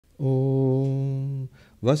Om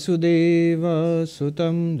Vasudeva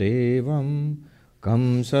Sutam Devam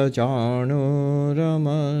Kamsa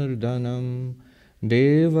Chanuramardanam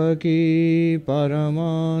Devaki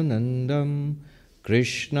Paramanandam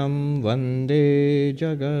Krishnam Vande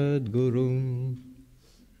Jagadgurum.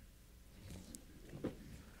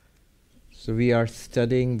 So we are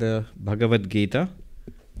studying the Bhagavad Gita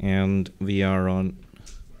and we are on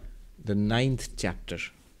the 9th chapter.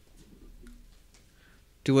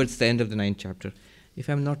 Towards the end of the 9th chapter. If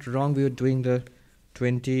I'm not wrong, we were doing the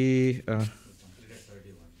 20...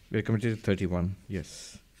 we're committed to 31,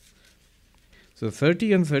 yes. So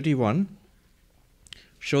 30 and 31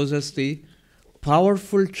 shows us the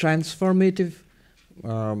powerful transformative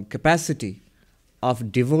capacity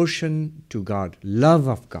of devotion to God, love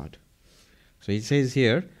of God. So he says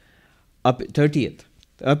here, 30th,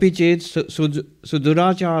 Api chet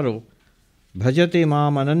suduracharo bhajate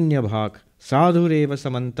mam ananya bhak sadhureva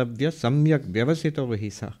samantavya samyak vyavasito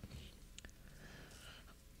vihisa.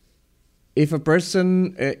 If a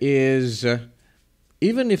person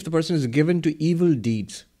even if the person is given to evil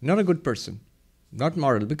deeds, not a good person, not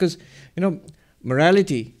moral, because,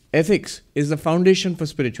 morality, ethics is the foundation for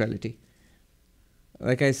spirituality.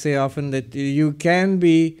 Like I say often that you can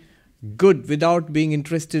be good without being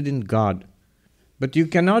interested in God, but you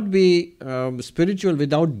cannot be spiritual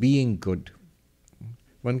without being good.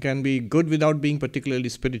 One can be good without being particularly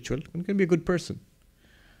spiritual. One can be a good person.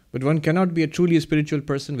 But one cannot be a truly spiritual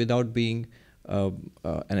person without being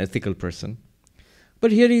an ethical person.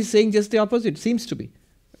 But here he is saying just the opposite, seems to be.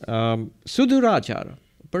 Sudurachara,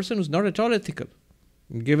 a person who is not at all ethical,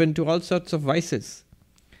 given to all sorts of vices.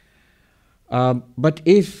 But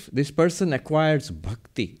if this person acquires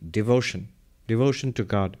bhakti, devotion to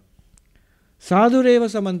God, sadhureva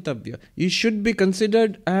samantavya, he should be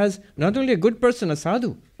considered as not only a good person, a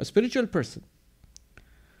sadhu, a spiritual person.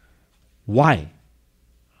 Why?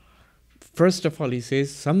 First of all, he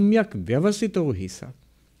says, samyak vyavasito hisa,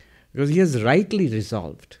 because he has rightly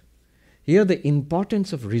resolved. Here the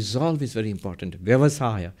importance of resolve is very important.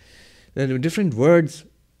 Vyavasaya. There are different words,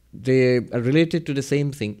 they are related to the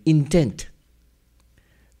same thing. Intent.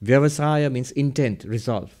 Vyavasaya means intent,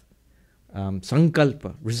 resolve.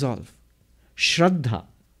 Sankalpa, resolve. Shraddha,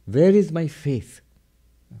 where is my faith?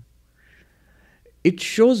 It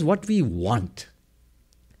shows what we want.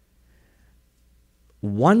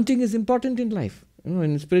 Wanting is important in life.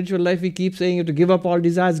 In spiritual life we keep saying you have to give up all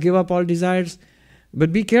desires,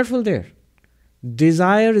 but be careful there.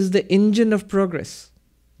 Desire is the engine of progress.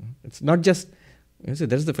 It's not just,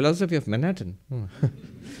 there's the philosophy of Manhattan,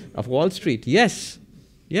 of Wall Street. Yes.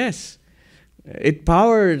 It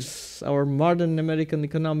powers our modern American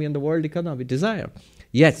economy and the world economy, desire.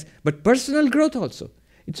 Yes, but personal growth also.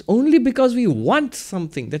 It's only because we want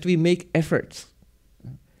something that we make efforts.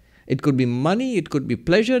 It could be money, it could be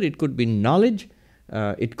pleasure, it could be knowledge,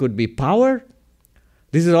 it could be power.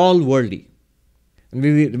 This is all worldly. And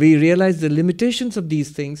we realize the limitations of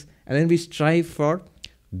these things, and then we strive for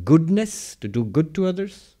goodness, to do good to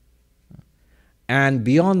others. And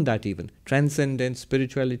beyond that even, transcendence,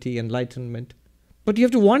 spirituality, enlightenment. But you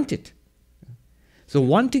have to want it. So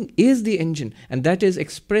wanting is the engine, and that is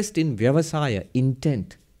expressed in vyavasaya,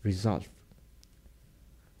 intent, resolve.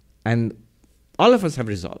 And all of us have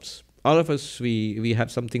resolves. All of us, we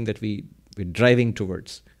have something that we're driving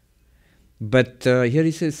towards. But here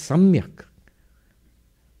he says samyak.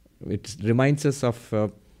 It reminds us of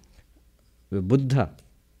the Buddha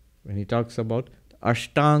when he talks about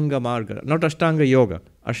Ashtanga Marga, not Ashtanga Yoga,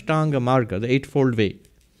 Ashtanga Marga, the Eightfold Way.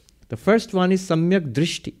 The first one is Samyak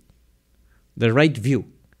Drishti, the right view.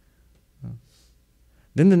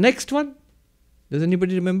 Then the next one, does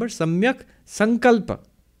anybody remember? Samyak Sankalpa,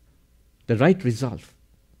 the right resolve.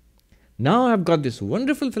 Now I've got this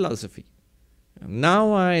wonderful philosophy.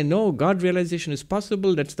 Now I know God realization is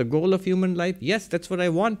possible, that's the goal of human life. Yes, that's what I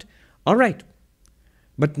want. All right.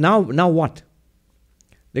 But now what?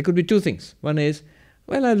 There could be two things. One is,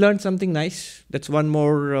 well, I learned something nice. That's one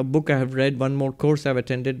more book I have read, one more course I've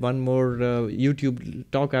attended, one more YouTube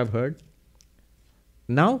talk I've heard.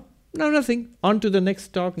 Now, nothing. On to the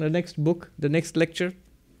next talk, the next book, the next lecture.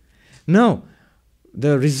 No,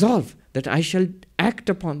 the resolve that I shall act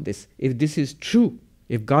upon this. If this is true,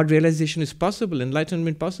 if God realization is possible,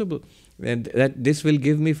 enlightenment possible, and that this will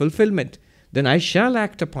give me fulfillment, then I shall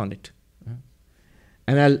act upon it.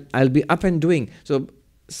 And I'll be up and doing. So,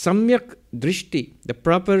 Samyak Drishti, the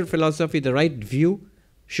proper philosophy, the right view,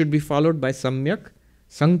 should be followed by Samyak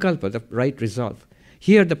Sankalpa, the right resolve.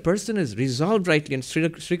 Here the person is resolved rightly, and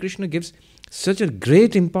Sri Krishna gives such a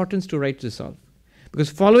great importance to right resolve. Because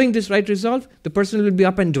following this right resolve, the person will be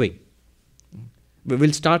up and doing.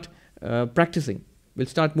 We'll start practicing. We'll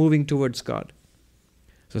start moving towards God.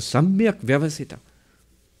 So samyak vyavasita.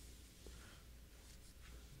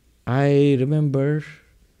 I remember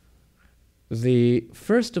the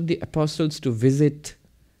first of the apostles to visit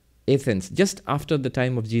Athens just after the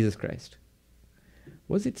time of Jesus Christ.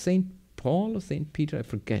 Was it Saint Paul or Saint Peter? I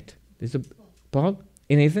forget. There's a Paul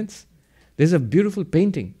in Athens. There's a beautiful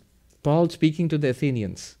painting. Paul speaking to the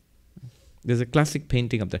Athenians. There's a classic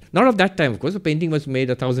painting of that. Not of that time, of course. The painting was made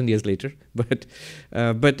 1,000 years later, but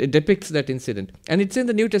it depicts that incident, and it's in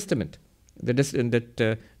the New Testament.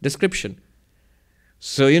 That description.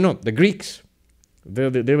 So the Greeks, they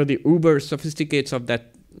were the uber sophisticates of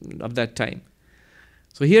that time.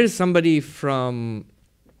 So here is somebody from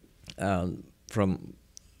the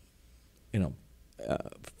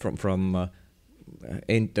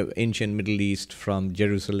ancient Middle East, from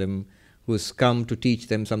Jerusalem, who's come to teach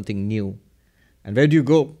them something new. And where do you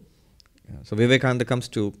go? So Vivekananda comes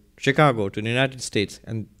to Chicago, to the United States,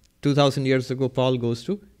 and 2,000 years ago, Paul goes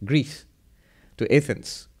to Greece, to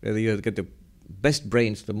Athens, where you get the best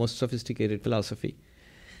brains, the most sophisticated philosophy.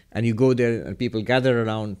 And you go there and people gather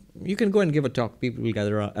around. You can go and give a talk. People will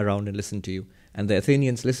gather around and listen to you. And the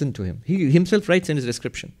Athenians listen to him. He himself writes in his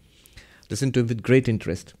description. Listen to him with great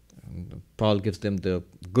interest. And Paul gives them the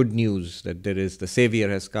good news that there is the Savior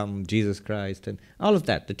has come, Jesus Christ, and all of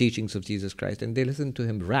that, the teachings of Jesus Christ. And they listen to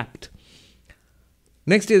him rapt.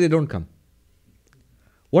 Next day they don't come.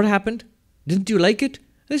 What happened? Didn't you like it?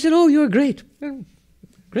 They said, oh, you're great.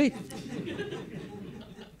 Great.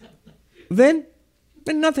 Then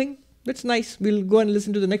nothing. That's nice. We'll go and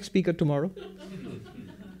listen to the next speaker tomorrow.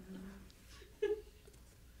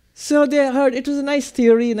 So they heard it was a nice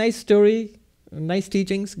theory, nice story, nice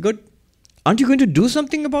teachings, good. Aren't you going to do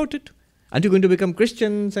something about it? Aren't you going to become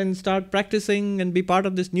Christians and start practicing and be part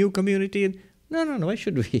of this new community? No, why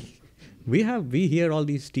should we? We hear all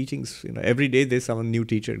these teachings, every day there's some new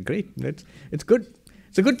teacher. Great. It's good.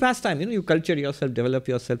 It's a good pastime. You culture yourself, develop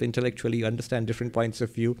yourself intellectually, you understand different points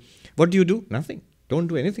of view. What do? Nothing. Don't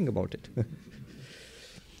do anything about it.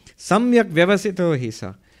 Samyak vyavasito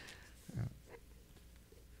hisa.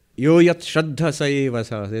 Yo yat shraddha sa eva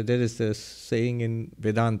sa. There is this saying in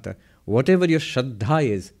Vedanta. Whatever your shraddha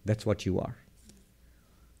is, that's what you are.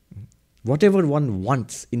 Whatever one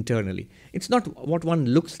wants internally. It's not what one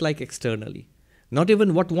looks like externally. Not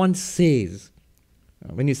even what one says.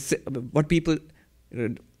 When you say, what people...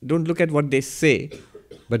 don't look at what they say,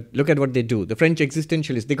 but look at what they do. The French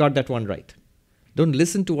existentialists, they got that one right. Don't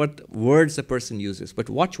listen to what words a person uses, but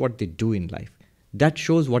watch what they do in life. That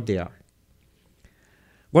shows what they are.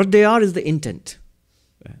 What they are is the intent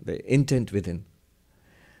within.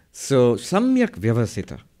 So, samyak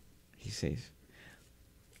vyavasita, he says.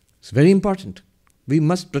 It's very important. We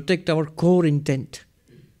must protect our core intent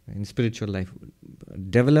in spiritual life.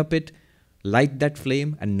 Develop it, light that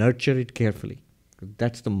flame, and nurture it carefully.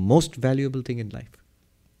 That's the most valuable thing in life.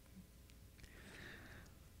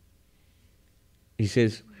 He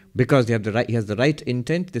says, because he has the right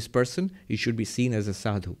intent, this person, he should be seen as a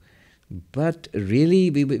sadhu. But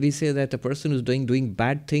really, we say that a person who's doing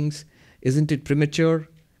bad things, isn't it premature?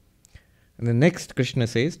 And the next Krishna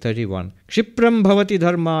says, 31, Kshipram bhavati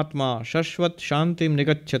dharmatma shashvat shantim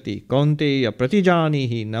nigacchati kaunteya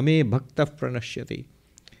pratijanihi name bhakta pranashyati.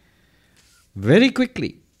 Very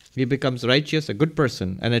quickly, he becomes righteous, a good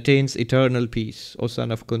person, and attains eternal peace. O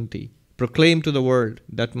son of Kunti, proclaim to the world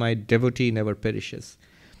that my devotee never perishes.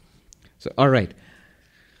 So, all right.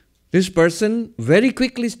 This person very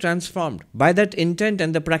quickly is transformed by that intent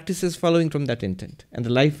and the practices following from that intent. And the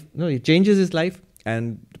life, he changes his life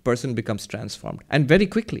and the person becomes transformed. And very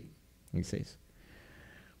quickly, he says.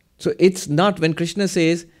 So, it's not when Krishna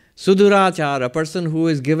says, Sudurachara, a person who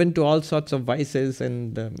is given to all sorts of vices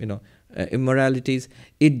and, immoralities,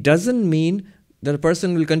 it doesn't mean that a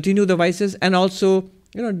person will continue the vices and also,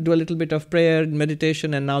 do a little bit of prayer,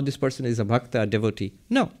 meditation, and now this person is a bhakta, a devotee.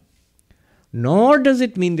 No. Nor does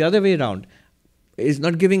it mean the other way around. It's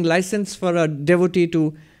not giving license for a devotee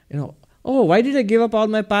to, oh, why did I give up all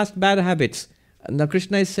my past bad habits? Now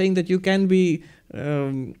Krishna is saying that you can be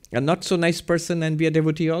a not so nice person and be a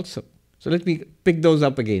devotee also. So let me pick those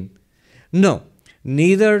up again. No.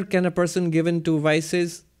 Neither can a person given to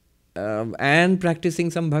vices and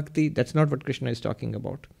practicing some bhakti, that's not what Krishna is talking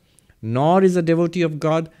about. Nor is a devotee of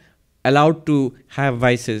God allowed to have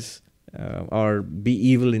vices or be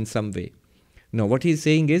evil in some way. No, what he's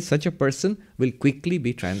saying is such a person will quickly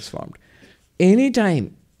be transformed.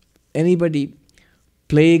 Anytime anybody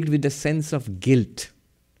plagued with a sense of guilt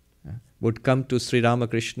would come to Sri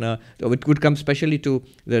Ramakrishna, or it would come especially to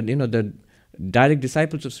the direct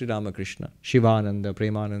disciples of Sri Ramakrishna, Shivananda,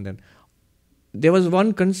 Premananda, there was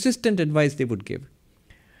one consistent advice they would give.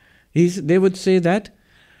 They would say that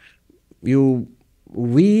you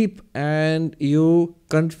weep and you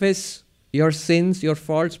confess your sins, your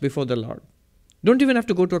faults before the Lord. Don't even have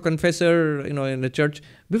to go to a confessor, in a church.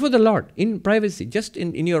 Before the Lord, in privacy, just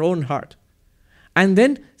in your own heart. And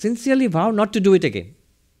then sincerely vow not to do it again.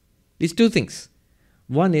 These two things.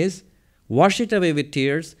 One is, wash it away with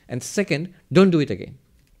tears. And second, don't do it again.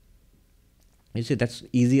 You see, that's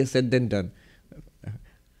easier said than done.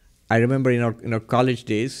 I remember in our college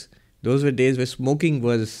days, those were days where smoking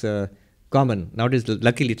was common. Nowadays,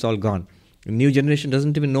 luckily, it's all gone. The new generation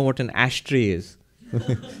doesn't even know what an ashtray is.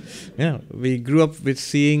 Yeah, we grew up with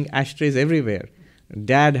seeing ashtrays everywhere.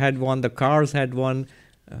 Dad had one, the cars had one.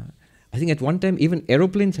 I think at one time even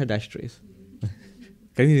aeroplanes had ashtrays.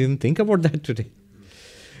 Can you even think about that today?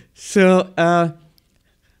 So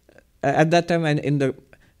at that time,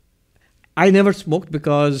 I never smoked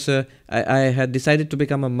because I had decided to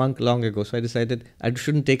become a monk long ago. So I decided I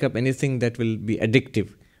shouldn't take up anything that will be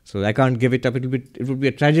addictive. So I can't give it up. It would be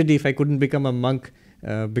a tragedy if I couldn't become a monk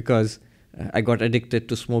because I got addicted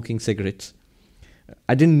to smoking cigarettes.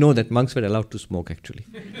 I didn't know that monks were allowed to smoke, actually.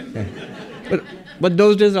 But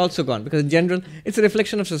those days are also gone, because in general, it's a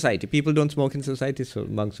reflection of society. People don't smoke in society, so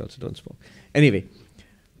monks also don't smoke. Anyway,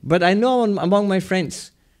 but I know among my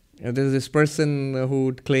friends, there's this person who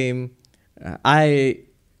would claim, I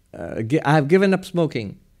have given up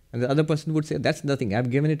smoking. And the other person would say, that's nothing,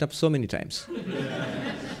 I've given it up so many times.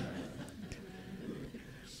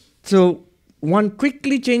 So one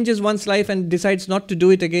quickly changes one's life and decides not to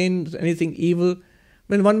do it again, anything evil.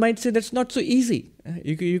 Well, one might say that's not so easy.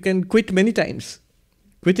 You can quit many times.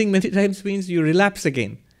 Quitting many times means you relapse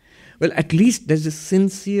again. Well, at least there's a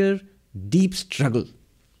sincere, deep struggle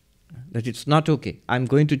that it's not okay. I'm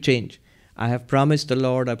going to change. I have promised the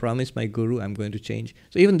Lord, I promised my Guru, I'm going to change.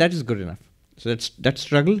 So even that is good enough. So that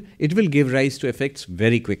struggle, it will give rise to effects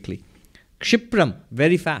very quickly. Kshipram,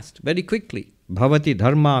 very fast, very quickly. Bhavati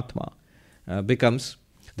dharmatma becomes.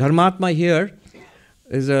 Dharmatma here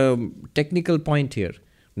is a technical point here.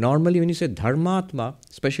 Normally when you say dharmatma,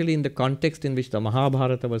 especially in the context in which the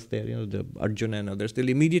Mahabharata was there, the Arjuna and others, they'll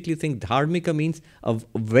immediately think dharmika means a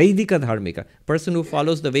Vedika dharmika, person who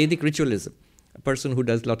follows the Vedic ritualism, a person who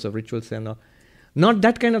does lots of rituals and all. Not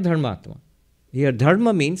that kind of dharmatma. Here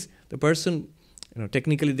dharma means the person,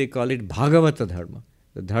 technically they call it Bhagavata dharma,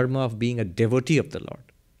 the dharma of being a devotee of the Lord.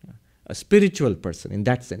 A spiritual person in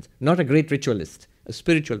that sense, not a great ritualist, a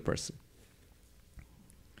spiritual person.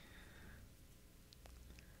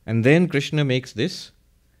 And then Krishna makes this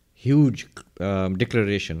huge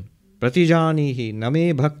declaration. Pratijanihi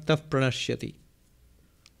name bhaktah pranashyati.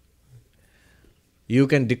 You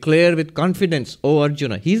can declare with confidence, O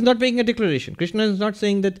Arjuna. He's not making a declaration. Krishna is not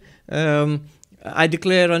saying that I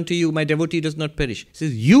declare unto you, my devotee does not perish. He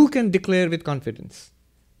says, you can declare with confidence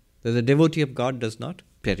that the devotee of God does not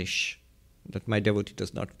perish. That my devotee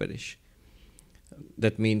does not perish.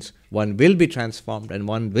 That means one will be transformed and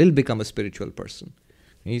one will become a spiritual person.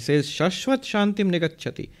 He says, Shashvat Shantim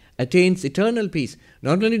Negacchati, attains eternal peace.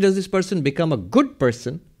 Not only does this person become a good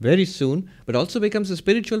person very soon, but also becomes a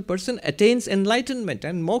spiritual person, attains enlightenment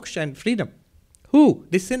and moksha and freedom. Who?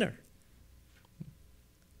 The sinner.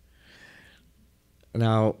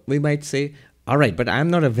 Now, we might say, all right, but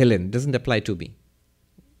I'm not a villain. It doesn't apply to me.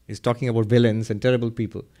 He's talking about villains and terrible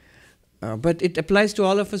people. But it applies to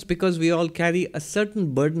all of us because we all carry a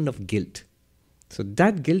certain burden of guilt. So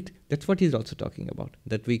that guilt, that's what he's also talking about,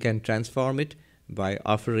 that we can transform it by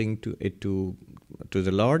offering it to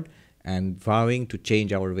the Lord and vowing to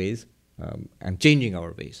change our ways and changing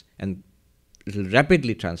our ways. And it will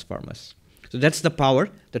rapidly transform us. So that's the power,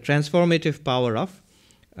 the transformative power of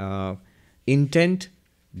intent,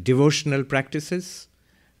 devotional practices,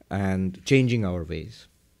 and changing our ways.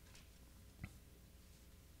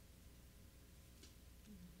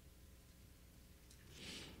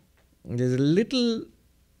 There's a little,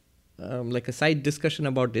 like a side discussion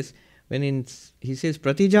about this, when he says,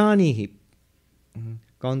 Pratijanihi,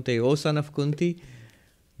 Kaunte, O son of Kunti,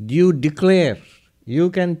 you declare, you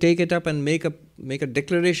can take it up and make a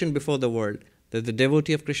declaration before the world that the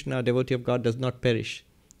devotee of Krishna, devotee of God does not perish.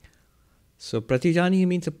 So Pratijanihi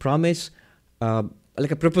means a promise,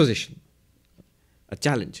 like a proposition, a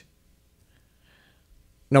challenge.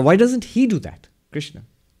 Now why doesn't he do that, Krishna?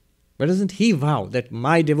 Why doesn't he vow that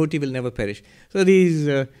my devotee will never perish? So these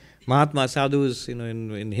Mahatma sadhus,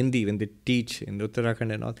 in Hindi, when they teach in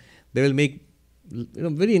Uttarakhand and all, they will make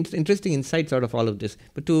very interesting insights out of all of this.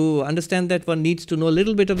 But to understand that, one needs to know a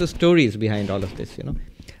little bit of the stories behind all of this.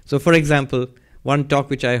 So, for example, one talk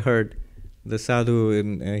which I heard, the sadhu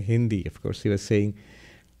in Hindi, of course, he was saying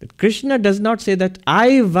That Krishna does not say that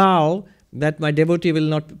I vow that my devotee will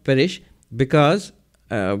not perish, because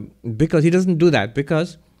he doesn't do that,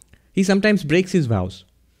 because he sometimes breaks his vows.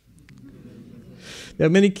 There are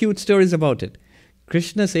many cute stories about it.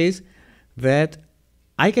 Krishna says that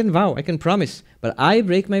I can vow, I can promise, but I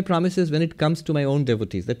break my promises when it comes to my own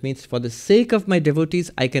devotees. That means for the sake of my devotees,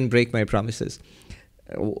 I can break my promises.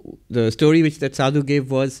 The story which that sadhu gave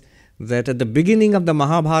was that at the beginning of the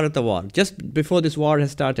Mahabharata war, just before this war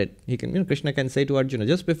has started, Krishna can say to Arjuna,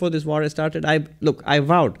 just before this war has started, I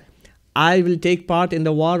vowed, I will take part in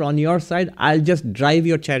the war on your side, I'll just drive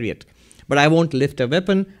your chariot. But I won't lift a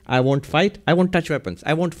weapon, I won't fight, I won't touch weapons,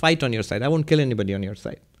 I won't fight on your side, I won't kill anybody on your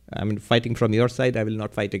side. I'm fighting from your side, I will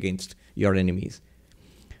not fight against your enemies.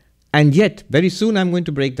 And yet, very soon I'm going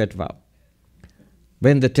to break that vow.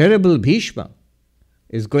 When the terrible Bhishma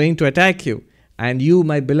is going to attack you, and you,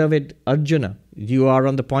 my beloved Arjuna, you are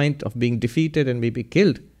on the point of being defeated and maybe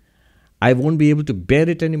killed, I won't be able to bear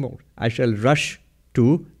it anymore. I shall rush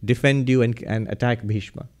to defend you and attack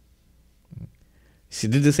Bhishma. He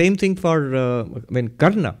did the same thing for when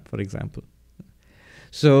Karna, for example.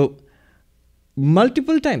 So,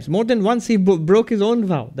 multiple times, more than once, he broke his own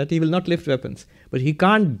vow that he will not lift weapons. But he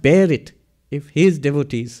can't bear it if his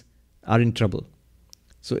devotees are in trouble.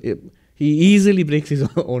 So, he easily breaks his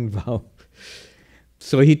own vow.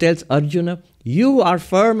 So he tells Arjuna, you are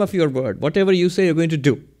firm of your word. Whatever you say, you're going to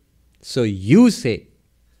do. So you say,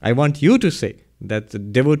 I want you to say that the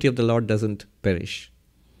devotee of the Lord doesn't perish.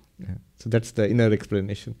 Yeah. So that's the inner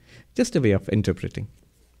explanation. Just a way of interpreting.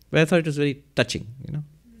 But I thought it was very touching,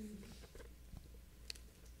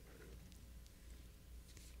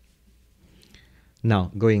 Now,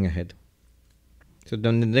 going ahead. So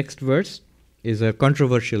then the next verse is a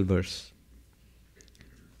controversial verse.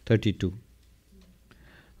 32.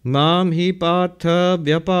 Mam hi pārtha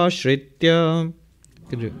vyapāśritya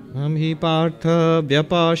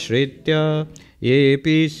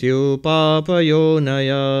yepi syuḥ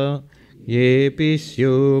papa-yonayah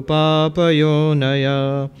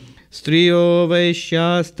striyo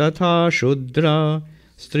vaiśyās tathā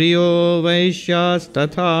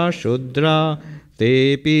śūdrās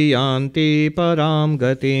tepi yānti parāṃ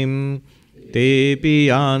gatim.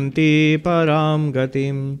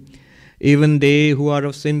 Even they who are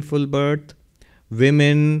of sinful birth,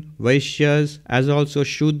 women, vaiśyās, as also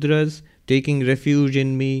śūdrās, taking refuge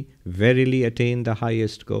in me, verily attain the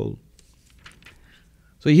highest goal.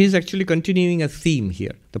 So he is actually continuing a theme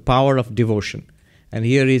here, the power of devotion. And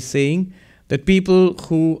here he is saying that people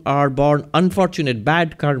who are born unfortunate,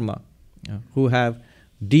 bad karma, who have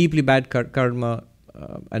deeply bad karma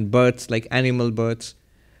and births like animal births,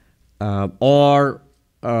 or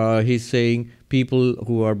he's saying people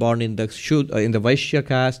who are born in the Vaishya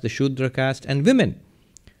caste, the Shudra caste, and women,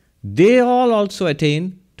 they all also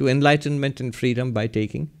attain to enlightenment and freedom by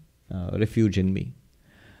taking refuge in me.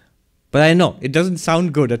 But I know, it doesn't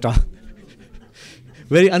sound good at all.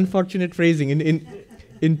 Very unfortunate phrasing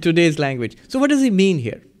in today's language. So what does he mean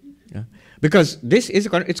here? Because this is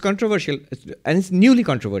it's controversial, and it's newly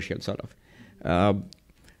controversial, sort of.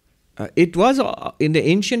 It was in the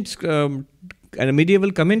ancient and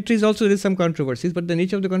medieval commentaries also there is some controversies, but the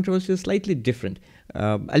nature of the controversy is slightly different.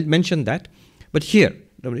 I'll mention that. But here,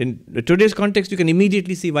 in today's context, you can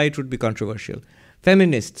immediately see why it would be controversial.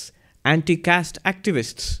 Feminists, anti-caste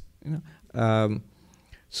activists,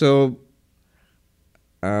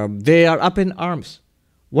 they are up in arms.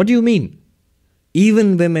 What do you mean?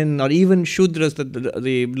 Even women or even Shudras,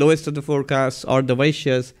 the lowest of the four castes, or the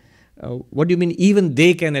Vaisyas, what do you mean even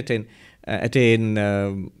they can attain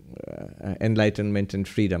enlightenment and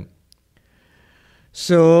freedom?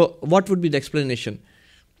 So what would be the explanation?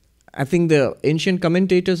 I think the ancient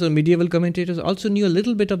commentators or medieval commentators also knew a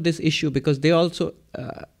little bit of this issue, because they also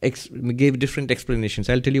gave different explanations.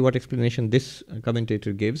 I'll tell you what explanation this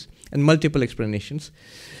commentator gives, and multiple explanations.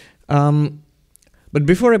 But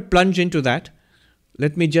before I plunge into that,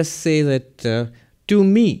 let me just say that to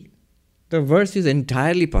me, the verse is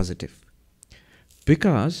entirely positive.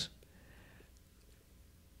 Because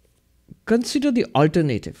consider the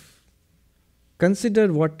alternative.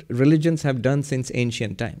 Consider what religions have done since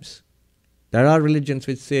ancient times. There are religions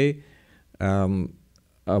which say a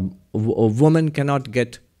woman cannot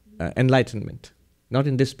get enlightenment, not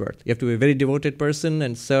in this birth. You have to be a very devoted person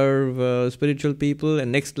and serve spiritual people,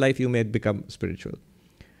 and next life you may become spiritual.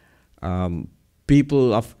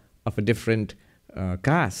 People of a different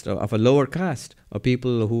caste, or of a lower caste, or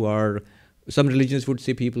people who are, some religions would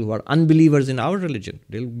say people who are unbelievers in our religion,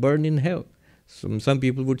 they'll burn in hell. Some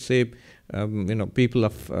people would say, people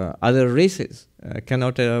of other races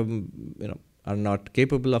cannot, are not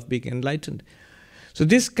capable of being enlightened. So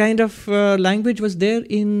this kind of language was there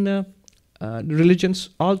in religions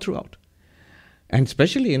all throughout. And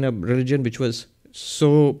especially in a religion which was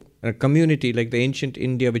so, a community like the ancient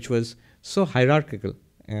India, which was so hierarchical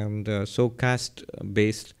and so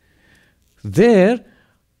caste-based. There,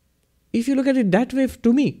 if you look at it that way,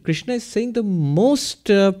 to me, Krishna is saying the most,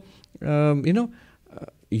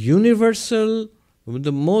 universal,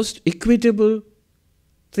 the most equitable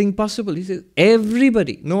thing possible. He says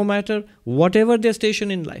everybody, no matter whatever their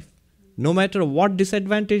station in life, no matter what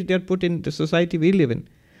disadvantage they are put in the society we live in,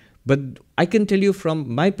 but I can tell you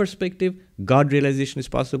from my perspective, God realization is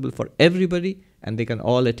possible for everybody and they can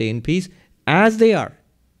all attain peace as they are.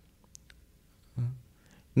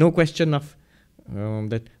 No question of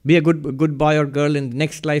that be a good boy or girl, in the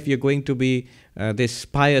next life you're going to be this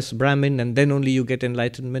pious Brahmin and then only you get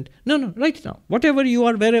enlightenment. No, right now, whatever you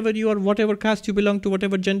are, wherever you are, whatever caste you belong to,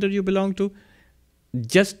 whatever gender you belong to,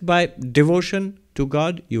 just by devotion to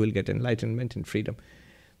God, you will get enlightenment and freedom.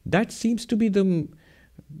 That seems to be the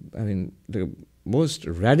most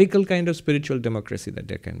radical kind of spiritual democracy that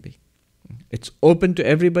there can be. It's open to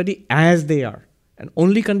everybody as they are. And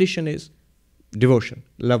only condition is devotion,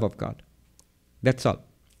 love of God. That's all.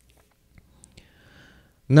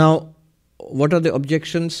 Now, what are the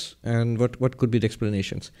objections and what could be the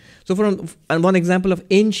explanations? So and one example of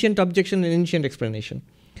ancient objection and ancient explanation.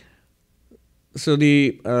 So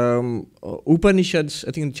the Upanishads,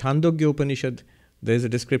 I think in Chandogya Upanishad, there is a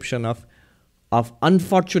description of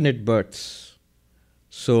unfortunate births.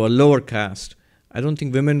 So a lower caste. I don't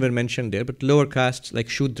think women were mentioned there, but lower castes like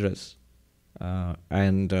Shudras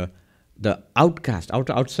and the outcast,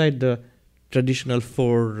 outside the traditional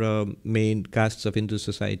four main castes of Hindu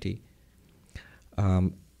society.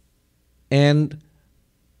 And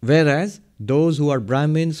whereas those who are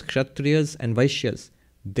Brahmins, Kshatriyas and Vaisyas,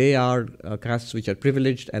 they are castes which are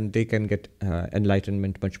privileged and they can get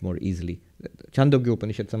enlightenment much more easily. Chandogya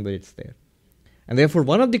Upanishad, somewhere it's there. And therefore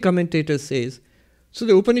one of the commentators says, so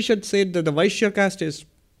the Upanishad said that the Vaishya caste is,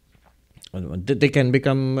 they can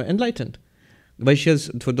become enlightened.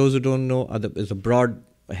 Vaisyas, for those who don't know, is a broad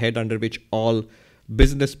head under which all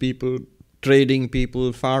business people, trading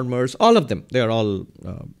people, farmers, all of them, they are all,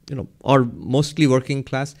 are mostly working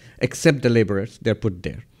class, except the laborers, they're put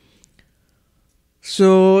there.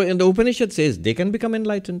 So, in the Upanishad says they can become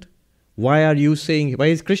enlightened. Why are you saying, why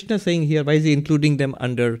is Krishna saying here, why is he including them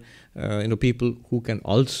under, people who can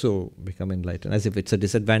also become enlightened, as if it's a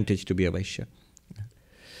disadvantage to be a Vaishya?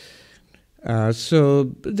 So,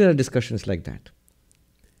 there are discussions like that.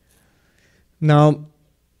 Now,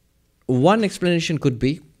 one explanation could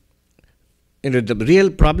be, the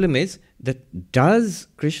real problem is that is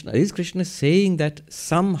Krishna saying that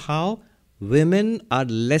somehow women are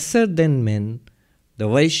lesser than men, the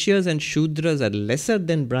Vaisyas and Shudras are lesser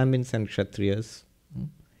than Brahmins and Kshatriyas?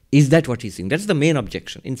 Is that what he's saying? That's the main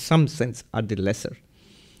objection. In some sense, are they lesser?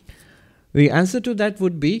 The answer to that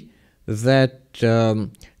would be that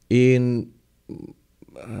in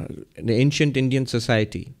the ancient Indian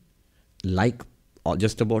society, like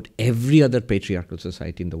just about every other patriarchal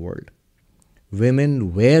society in the world,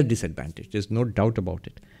 women were disadvantaged. There's no doubt about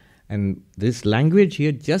it. And this language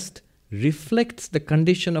here just reflects the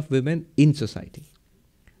condition of women in society,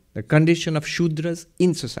 the condition of Shudras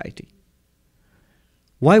in society.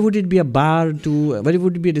 Why would it be a bar to, why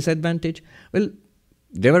would it be a disadvantage? Well,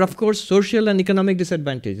 there were, of course, social and economic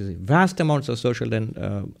disadvantages, vast amounts of social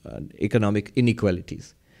and economic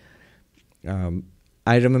inequalities. I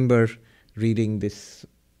remember reading this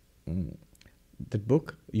that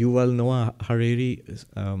book, Yuval Noah Harari,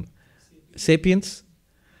 Sapiens.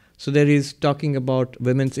 So there is talking about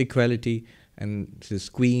women's equality, and this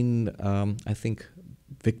Queen, I think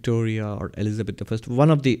Victoria or Elizabeth I, one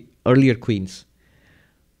of the earlier queens.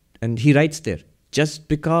 And he writes there, just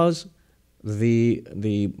because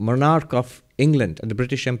the monarch of England and the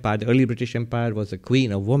British Empire, the early British Empire, was a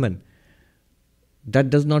queen, a woman, that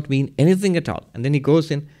does not mean anything at all. And then he goes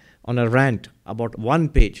in on a rant about one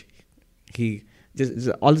page.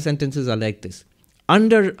 All the sentences are like this.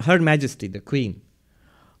 Under Her Majesty, the Queen,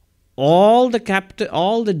 all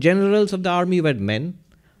the generals of the army were men.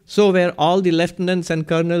 So were all the lieutenants and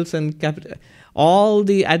colonels and all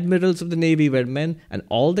the admirals of the navy were men, and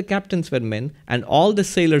all the captains were men, and all the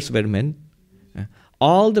sailors were men.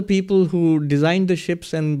 All the people who designed the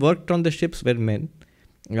ships and worked on the ships were men.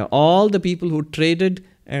 All the people who traded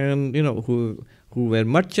and who were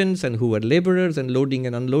merchants and who were laborers and loading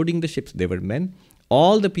and unloading the ships, they were men.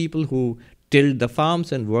 All the people who tilled the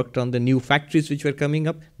farms and worked on the new factories which were coming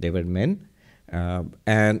up, they were men.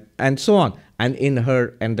 And so on. And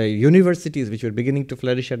the universities which were beginning to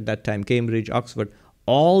flourish at that time, Cambridge, Oxford,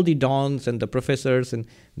 all the dons and the professors, and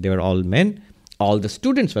they were all men. All the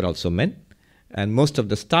students were also men, and most of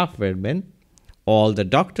the staff were men. All the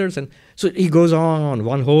doctors, and so he goes on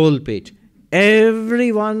one whole page.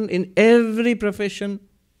 Everyone in every profession,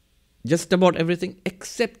 just about everything,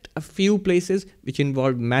 except a few places which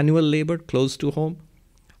involved manual labor close to home,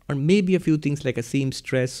 or maybe a few things like a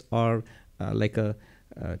seamstress or like a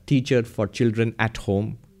teacher for children at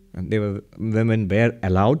home. And women were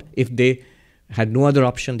allowed. If they had no other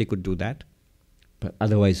option, they could do that. But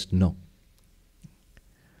otherwise, no.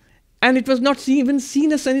 And it was not even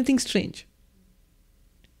seen as anything strange.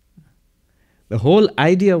 The whole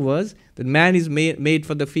idea was that man is made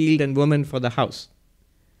for the field and woman for the house.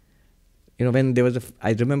 When there was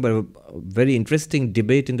I remember a very interesting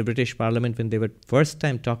debate in the British Parliament when they were first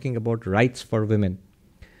time talking about rights for women.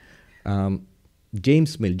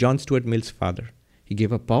 James Mill, John Stuart Mill's father, he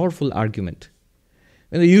gave a powerful argument.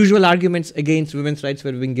 And the usual arguments against women's rights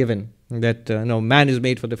were being given, that man is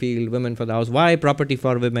made for the field, women for the house. Why property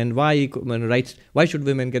for women? Why women rights? Why should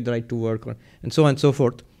women get the right to work? And so on and so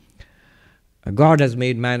forth. God has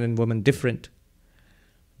made man and woman different.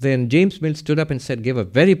 Then James Mill stood up and gave a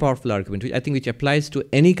very powerful argument, which applies to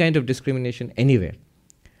any kind of discrimination anywhere.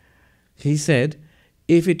 He said,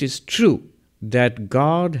 if it is true that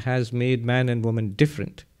God has made man and woman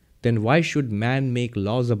different, then why should man make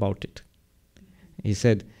laws about it? He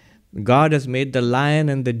said, God has made the lion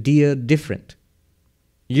and the deer different.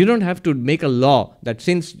 You don't have to make a law that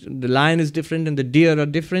since the lion is different and the deer are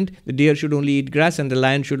different, the deer should only eat grass and the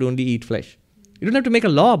lion should only eat flesh. You don't have to make a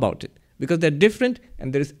law about it because they're different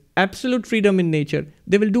and there is absolute freedom in nature.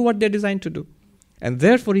 They will do what they're designed to do. And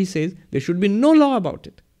therefore, he says, there should be no law about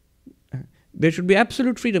it. There should be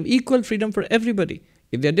absolute freedom, equal freedom for everybody.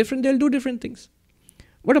 If they're different, they'll do different things.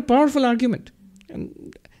 What a powerful argument.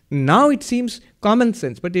 And now it seems common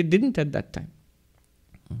sense, but it didn't at that time.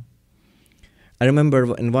 I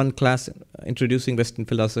remember in one class introducing Western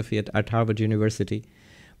philosophy at Harvard University,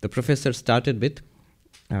 the professor started with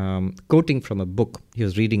quoting from a book. He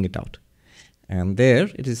was reading it out. And there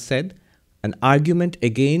it is said, an argument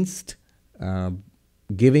against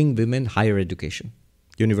giving women higher education,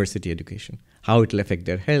 university education, how it will affect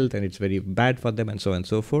their health and it's very bad for them and so on and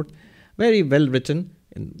so forth. Very well written,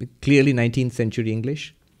 in clearly 19th century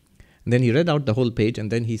English. And then he read out the whole page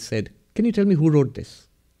and then he said, can you tell me who wrote this?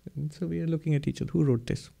 And so we are looking at each other, who wrote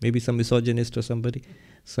this? Maybe some misogynist or somebody,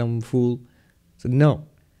 some fool. So no,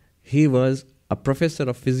 he was a professor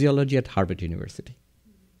of physiology at Harvard University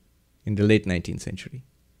in the late 19th century,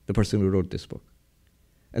 the person who wrote this book.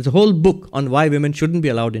 There's a whole book on why women shouldn't be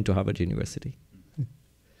allowed into Harvard University.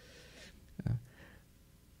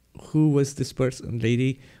 Who was this person?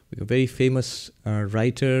 Lady, a very famous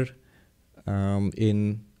writer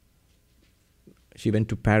she went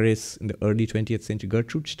to Paris in the early 20th century.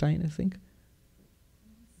 Gertrude Stein, I think.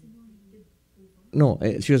 No,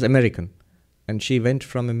 she was American. And she went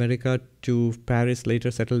from America to Paris,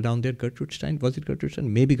 later settled down there. Gertrude Stein, was it Gertrude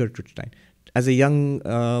Stein? Maybe Gertrude Stein. As a young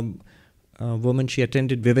woman, she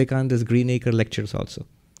attended Vivekananda's Greenacre lectures also.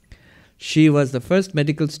 She was the first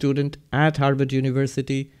medical student at Harvard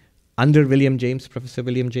University under William James, Professor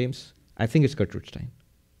William James. I think it's Gertrude Stein.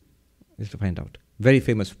 Just to find out. Very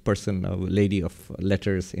famous person, a lady of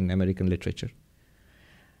letters in American literature.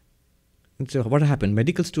 And so what happened?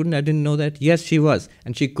 Medical student, I didn't know that. Yes, she was.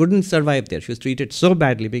 And she couldn't survive there. She was treated so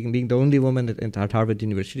badly, being the only woman at Harvard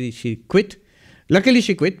University. She quit. Luckily,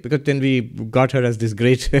 she quit because then we got her as this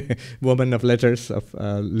great woman of letters, of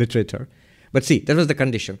literature. But see, that was the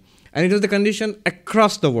condition. And it was the condition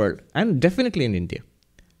across the world, and definitely in India,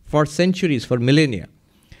 for centuries, for millennia.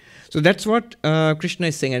 So that's what Krishna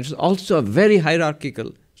is saying. And it's also a very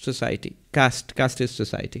hierarchical society, casteist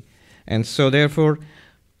society. And so therefore,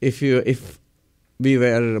 if we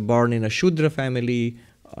were born in a Shudra family,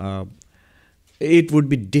 it would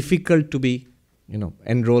be difficult to be,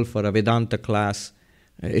 enroll for a Vedanta class.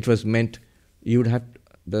 It was meant you would have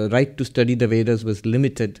the right to study the Vedas was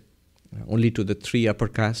limited only to the 3 upper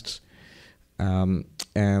castes, and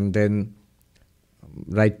then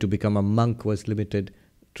right to become a monk was limited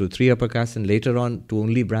to 3 upper castes, and later on to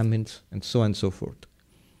only Brahmins, and so on and so forth.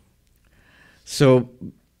 So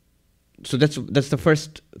that's the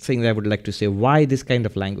first thing that I would like to say. Why this kind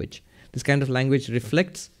of language? This kind of language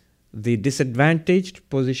reflects the disadvantaged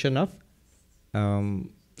position of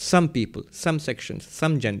some people, some sections,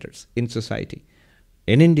 some genders in society.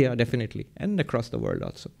 In India, definitely, and across the world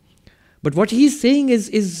also. But what he's saying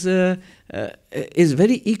is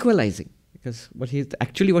very equalizing, because what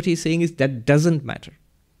he's saying is that doesn't matter.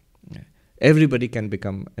 Everybody can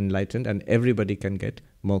become enlightened, and everybody can get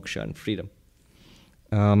moksha and freedom.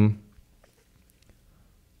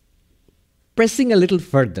 pressing a little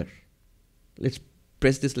further. Let's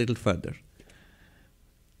press this a little further.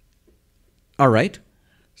 All right.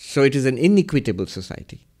 So it is an inequitable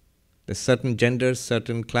society. There's certain genders,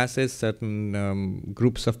 certain classes, certain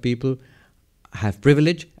groups of people have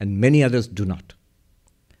privilege and many others do not.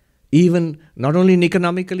 Even not only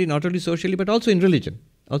economically, not only socially, but also in religion.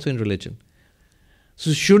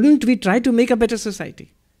 So shouldn't we try to make a better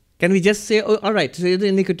society? Can we just say, oh, all right, so it's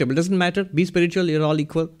inequitable, doesn't matter, be spiritual, you're all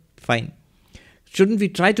equal, fine. Shouldn't we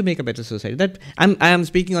try to make a better society? That I am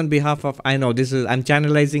speaking on behalf of, I'm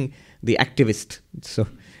channelizing the activist. So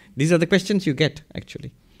these are the questions you get,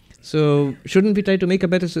 actually. So shouldn't we try to make a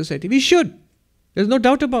better society? We should. There's no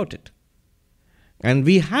doubt about it. And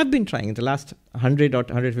we have been trying in the last 100 or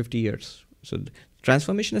 150 years. So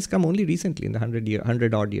transformation has come only recently in the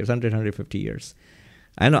 150 years.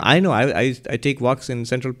 I know. I take walks in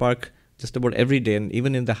Central Park just about every day. And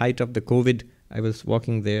even in the height of the COVID, I was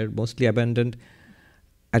walking there, mostly abandoned.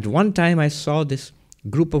 At one time, I saw this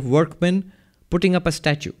group of workmen putting up a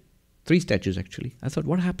statue. 3 statues, actually. I thought,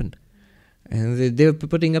 what happened? And they were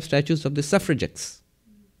putting up statues of the suffragettes.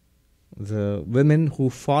 The women who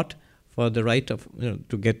fought for the right of,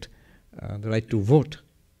 to get the right to vote.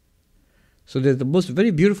 So they're the most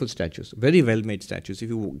very beautiful statues, very well-made statues. If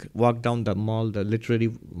you walk down the mall, the literary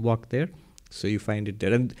walk there, so you find it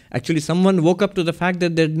there. And actually someone woke up to the fact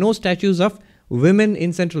that there are no statues of women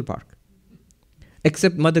in Central Park,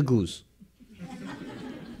 except Mother Goose.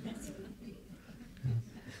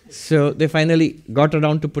 So they finally got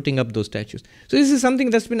around to putting up those statues. So this is something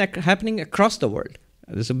that's been happening across the world.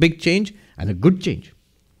 There's a big change and a good change.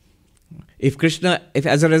 If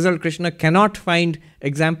as a result Krishna cannot find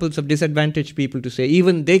examples of disadvantaged people to say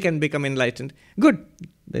even they can become enlightened, good.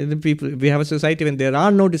 We have a society when there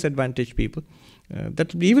are no disadvantaged people.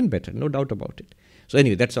 That will be even better, no doubt about it. So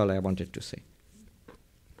anyway, that's all I wanted to say.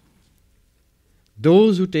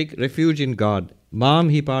 Those who take refuge in God,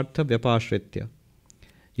 māṃ hi pārtha vyapāśritya,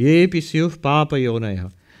 yepi syuḥ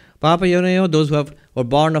papa-yonayah. Papa-yonayah, those who are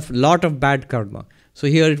born of lot of bad karma. So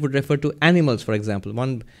here it would refer to animals, for example.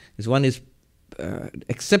 One is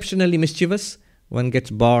exceptionally mischievous. One gets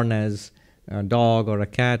born as a dog or a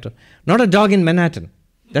cat. Not a dog in Manhattan.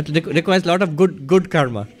 That requires a lot of good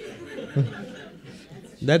karma.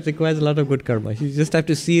 That requires a lot of good karma. You just have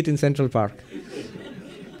to see it in Central Park.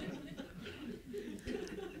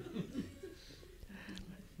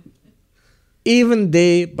 Even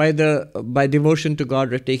they, by devotion to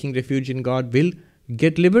God or taking refuge in God, will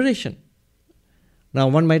get liberation. Now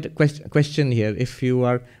one might question here, if you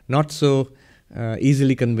are not so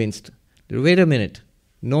easily convinced, wait a minute,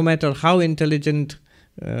 no matter how intelligent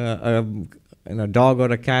a dog or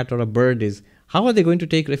a cat or a bird is, how are they going to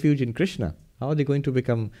take refuge in Krishna? How are they going to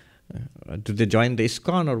become, do they join the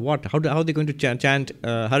ISKCON or what? How are they going to chant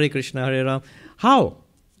Hare Krishna, Hare Ram? How?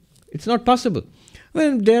 It's not possible.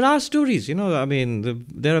 Well, there are stories,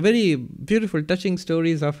 there are very beautiful, touching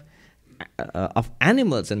stories of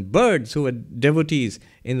animals and birds who were devotees.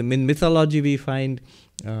 In mythology we find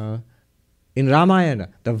in Ramayana,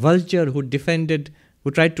 the vulture who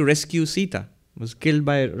tried to rescue Sita, was killed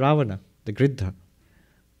by Ravana, the Gridha,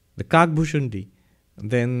 the Kagbhushundi,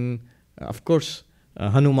 then of course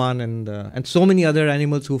Hanuman and so many other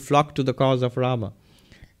animals who flocked to the cause of Rama.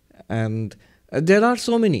 And there are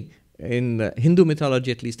so many, in Hindu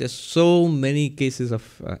mythology at least, there's so many cases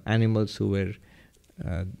of animals who were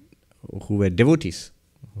devotees.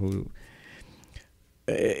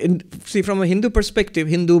 See, from a Hindu perspective,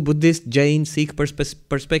 Hindu, Buddhist, Jain, Sikh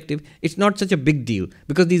perspective, it's not such a big deal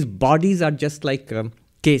because these bodies are just like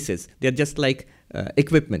cases. They're just like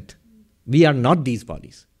equipment. We are not these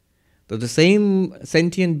bodies. So the same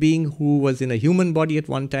sentient being who was in a human body at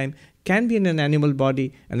one time can be in an animal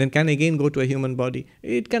body and then can again go to a human body.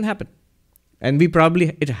 It can happen. And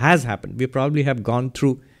it has happened. We probably have gone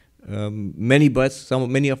through many births,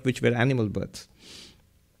 many of which were animal births.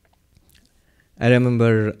 I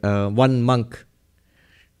remember one monk,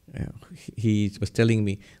 he was telling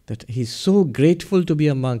me that he's so grateful to be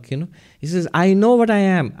a monk, He says, I know what I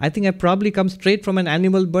am. I think I probably come straight from an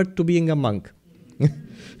animal birth to being a monk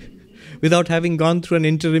without having gone through an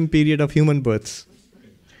interim period of human births.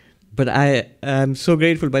 But I am so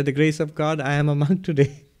grateful, by the grace of God, I am a monk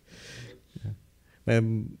today.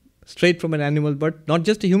 I'm straight from an animal birth, not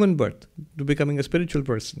just a human birth, to becoming a spiritual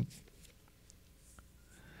person.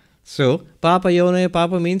 So, papa-yonayah,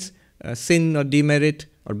 papa means sin or demerit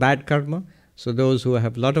or bad karma. So those who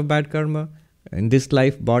have a lot of bad karma, in this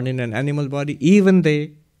life born in an animal body, even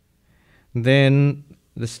they, then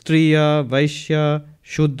the striyo, vaiśyās,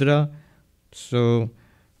 śūdrās. So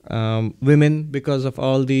Women, because of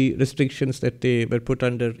all the restrictions that they were put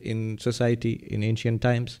under in society in ancient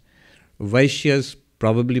times. Vaisyas,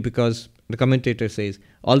 probably because the commentator says,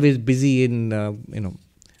 always busy in,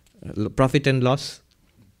 profit and loss.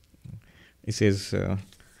 He says, the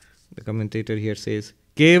commentator here says,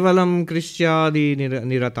 Kevalam Krishyadi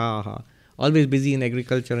nirataha. Always busy in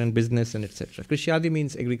agriculture and business and etc. Krishyadi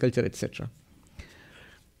means agriculture, etc.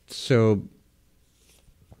 So,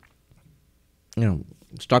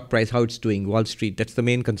 stock price, how it's doing, Wall Street, that's the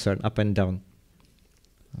main concern, up and down.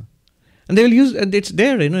 And they will use, and it's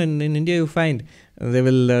there, in India you find, they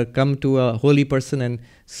will come to a holy person and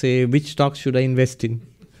say, which stocks should I invest in?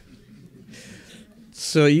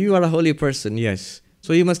 So you are a holy person, yes.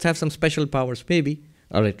 So you must have some special powers, maybe.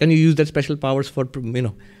 All right, can you use that special powers for, playing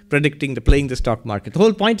the stock market? The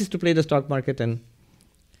whole point is to play the stock market. And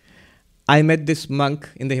I met this monk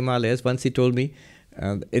in the Himalayas. Once he told me,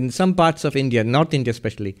 in some parts of India, North India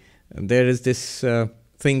especially, there is this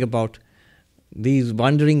thing about these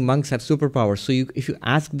wandering monks have superpowers. So if you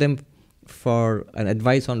ask them for an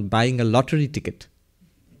advice on buying a lottery ticket,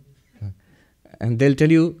 and they'll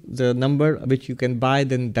tell you the number which you can buy,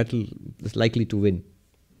 then is likely to win.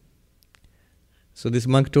 So this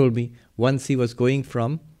monk told me, once he was going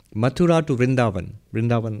from Mathura to Vrindavan,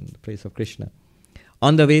 the place of Krishna.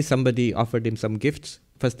 On the way, somebody offered him some gifts.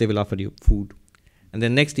 First, they will offer you food. And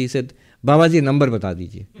then next, he said, Babaji, number bata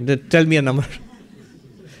dijiye. Tell me a number.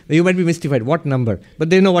 You might be mystified, what number? But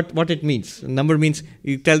they know what it means. Number means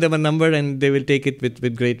you tell them a number and they will take it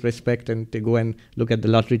with great respect, and they go and look at the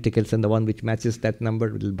lottery tickets, and the one which matches that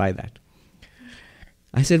number will buy that.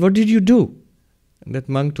 I said, what did you do? And that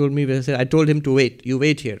monk told me, I told him to wait. You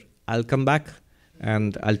wait here. I'll come back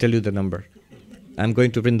and I'll tell you the number. I'm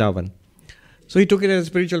going to Vrindavan. So he took it as a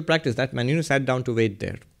spiritual practice. That man, sat down to wait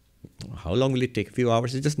there. How long will it take? A few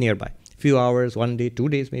hours. It's just nearby. A few hours, 1 day, 2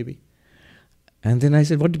 days maybe. And then I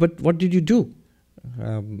said, what did you do?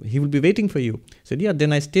 He will be waiting for you. He said, yeah,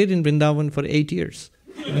 then I stayed in Vrindavan for 8 years.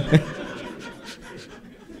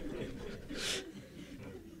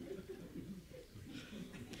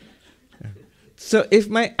 So if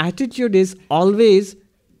my attitude is always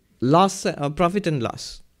loss, profit and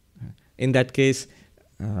loss, in that case,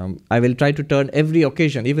 I will try to turn every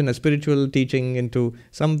occasion, even a spiritual teaching, into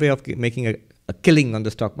some way of making a killing on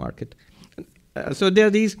the stock market. So there are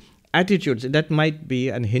these attitudes that might be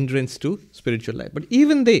an hindrance to spiritual life. But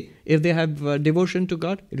even if they have devotion to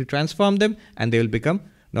God, it will transform them, and they will become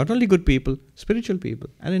not only good people, spiritual people,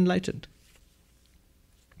 and enlightened.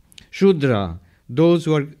 Shudra, those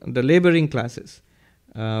who are the laboring classes,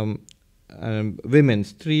 women,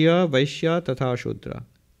 striyo, vaiśyās, tathā, śūdrās.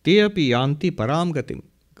 Tepi, yānti, parāṃ, gatim.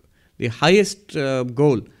 The highest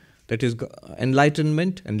goal, that is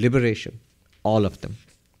enlightenment and liberation, all of them.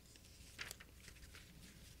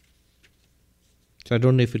 So I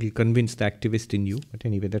don't know if it will convince the activist in you, but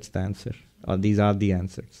anyway, that's the answer, or these are the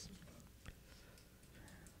answers.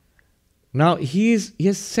 Now, he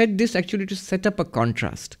has said this actually to set up a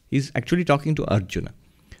contrast. He's actually talking to Arjuna.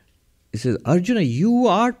 He says, Arjuna, you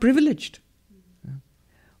are privileged.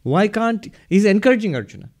 Why can't... He's encouraging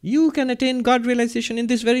Arjuna. You can attain God realization in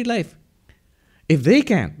this very life. If they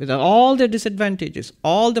can, with all their disadvantages,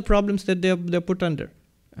 all the problems that they're put under,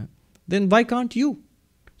 then why can't you?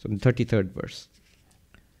 So in the 33rd verse.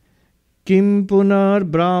 Kim punar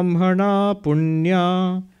brahmana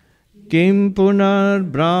punya, kim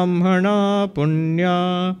punar brahmana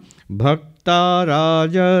punya, bhakta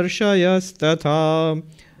rajarshayas tathā,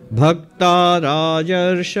 bhakta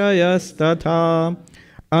rajarshayas tathā,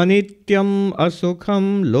 anityam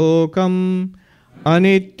asukham lokam,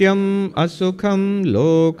 anityam asukham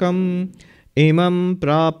lokam, imam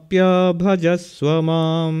prapya bhajasva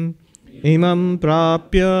mam, imam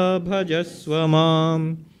prapya bhajasva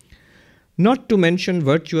mam. Not to mention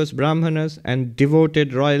virtuous brahmanas and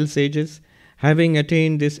devoted royal sages, having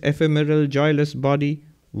attained this ephemeral, joyless body,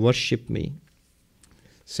 worship me.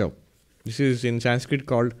 So, this is in Sanskrit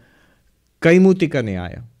called Kaimutika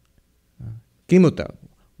Nyaya. Kimuta.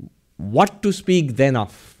 What to speak then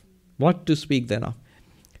of? What to speak then of?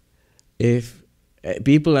 If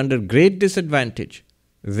people under great disadvantage,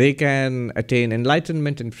 they can attain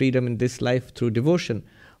enlightenment and freedom in this life through devotion,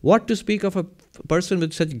 what to speak of a person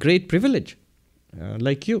with such great privilege,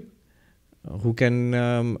 like you, who can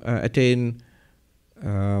attain,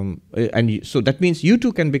 so that means you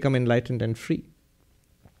too can become enlightened and free.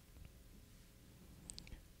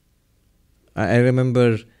 I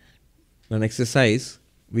remember an exercise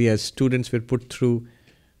we as students were put through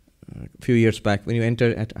a few years back. When you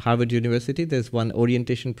enter at Harvard University, there's one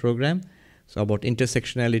orientation program, so about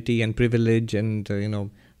intersectionality and privilege and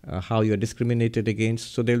how you are discriminated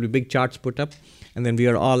against. So there will be big charts put up, and then we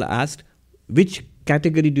are all asked, which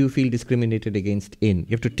category do you feel discriminated against in?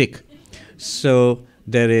 You have to tick. So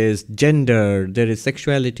there is gender, there is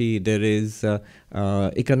sexuality, there is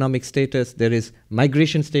economic status, there is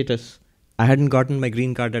migration status. I hadn't gotten my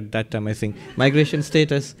green card at that time, I think. Migration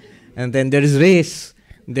status, and then there is race,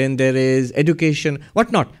 then there is education,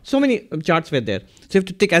 whatnot. So many charts were there. So you have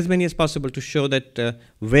to tick as many as possible to show that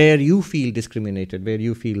where you feel discriminated, where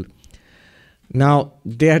you feel. Now,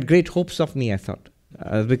 they had great hopes of me, I thought,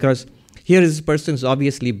 because here is this person who's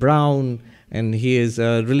obviously brown, and he is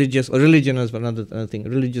religious, or religion is another thing.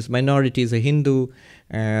 Religious minority is a Hindu,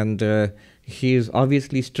 and he is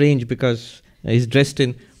obviously strange because he's dressed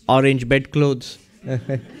in orange bedclothes.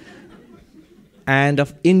 And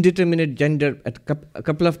of indeterminate gender. A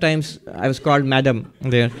couple of times I was called madam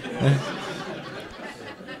there.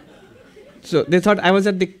 So they thought I was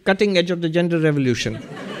at the cutting edge of the gender revolution.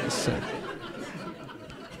 So,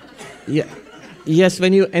 yeah. Yes,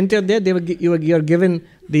 when you enter there, you are given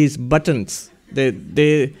these buttons.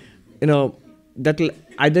 They that'll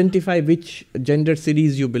identify which gender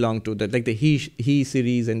series you belong to. That like the he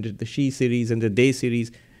series and the she series and the they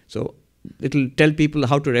series. So it'll tell people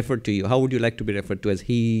how to refer to you. How would you like to be referred to? As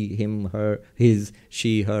he, him, her, his,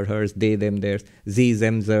 she, her, hers, they, them, theirs, sie,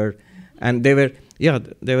 them, zer. And and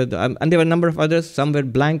there were a number of others. Some were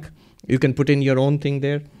blank. You can put in your own thing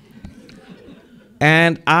there.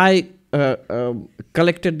 And I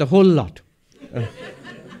collected the whole lot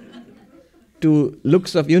to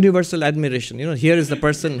looks of universal admiration. Here is the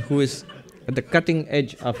person who is at the cutting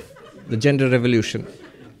edge of the gender revolution.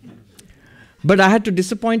 But I had to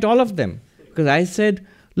disappoint all of them, because I said,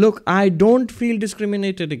 look, I don't feel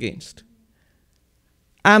discriminated against.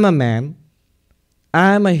 I'm a man.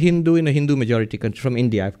 I'm a Hindu in a Hindu majority country. From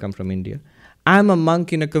India, I've come from India. I'm a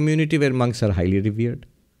monk in a community where monks are highly revered.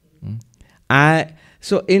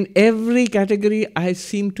 So in every category, I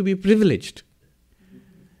seem to be privileged.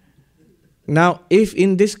 Now, if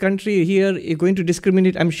in this country here you're going to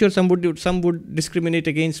discriminate, I'm sure some would discriminate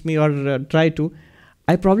against me or try to.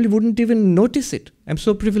 I probably wouldn't even notice it. I'm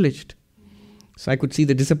so privileged. So I could see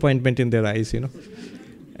the disappointment in their eyes,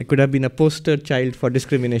 I could have been a poster child for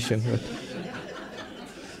discrimination.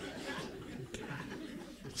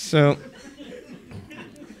 So,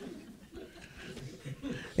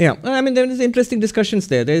 yeah, I mean, there is interesting discussions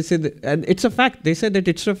there. They said, and it's a fact. They said that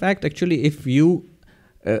it's a fact, actually, if you,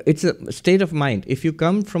 it's a state of mind. If you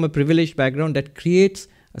come from a privileged background, that creates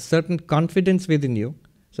a certain confidence within you,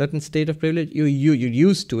 certain state of privilege, you're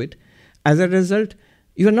used to it. As a result,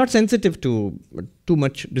 you are not sensitive to too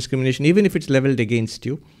much discrimination, even if it's leveled against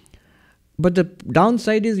you. But the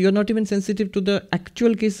downside is you're not even sensitive to the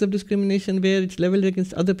actual cases of discrimination where it's leveled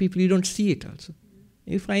against other people. You don't see it also.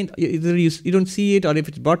 You find either you don't see it, or if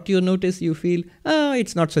it's brought to your notice, you feel,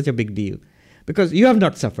 it's not such a big deal. Because you have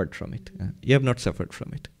not suffered from it. You have not suffered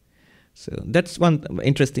from it. So that's one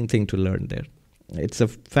interesting thing to learn there. It's a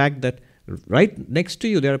fact that right next to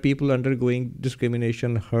you, there are people undergoing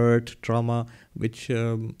discrimination, hurt, trauma, which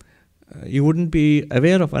you wouldn't be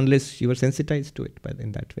aware of unless you were sensitized to it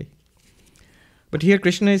in that way. But here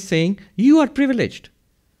Krishna is saying, you are privileged.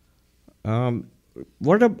 What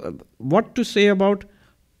to say about,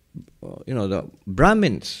 the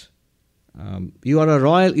Brahmins? You are a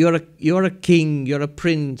royal. You are a king. You are a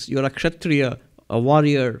prince. You are a kshatriya, a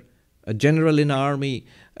warrior, a general in an army,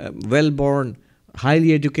 well-born,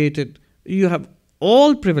 highly educated. You have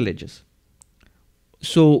all privileges.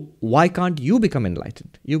 So why can't you become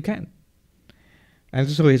enlightened? You can. And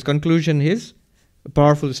so his conclusion is a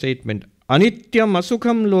powerful statement. Anityam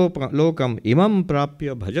asukham lokam imam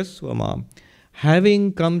prapya bhajasva mam.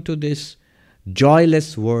 Having come to this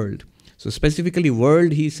joyless world. So specifically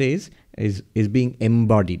world, he says, is being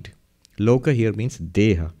embodied. Loka here means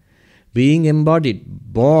deha. Being embodied,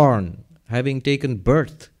 born, having taken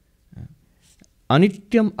birth.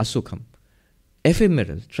 Anityam asukham.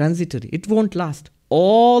 Ephemeral, transitory. It won't last.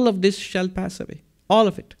 All of this shall pass away. All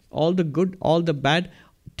of it. All the good, all the bad.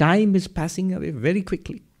 Time is passing away very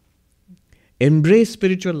quickly. Embrace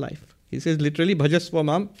spiritual life. He says literally, bhajasva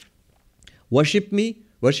mam. Worship me,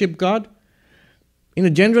 worship God. In a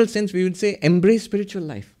general sense, we would say embrace spiritual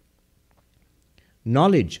life.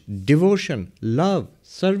 Knowledge, devotion, love,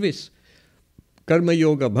 service, karma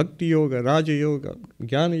yoga, bhakti yoga, raja yoga,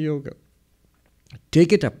 jnana yoga.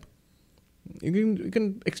 Take it up. You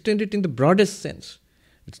can extend it in the broadest sense.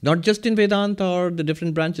 It's not just in Vedanta or the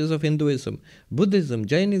different branches of Hinduism. Buddhism,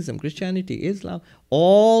 Jainism, Christianity, Islam,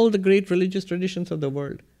 all the great religious traditions of the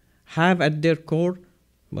world have at their core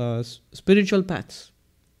spiritual paths.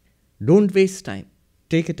 Don't waste time.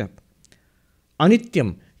 Take it up.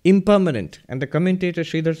 Anityam. impermanent. And the commentator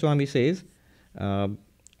Sridhar Swami says,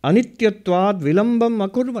 anityatvad vilambam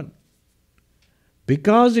akurvan.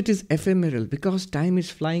 Because it is ephemeral, because time is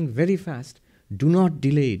flying very fast, do not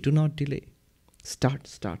delay, do not delay. Start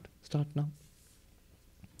now.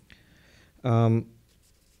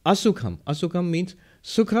 Asukham. Asukham means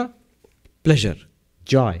sukha, pleasure,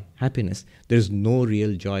 joy, happiness. There is no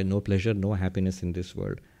real joy, no pleasure, no happiness in this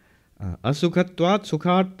world. Asukhatvat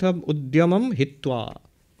sukhartham udyamam hitva.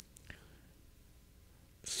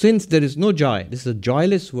 Since there is no joy, this is a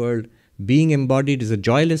joyless world, being embodied is a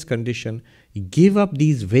joyless condition, give up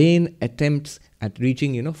these vain attempts at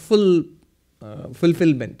reaching, full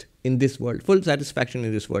fulfillment in this world, full satisfaction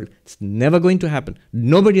in this world. It's never going to happen.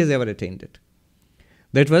 Nobody has ever attained it.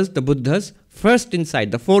 That was the Buddha's first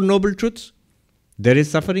insight. The Four Noble Truths. There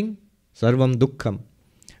is suffering, sarvam dukkham.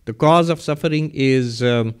 The cause of suffering is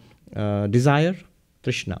desire,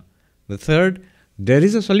 trishna. The third, there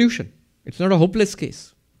is a solution. It's not a hopeless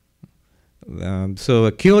case. So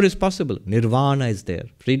a cure is possible. Nirvana is there.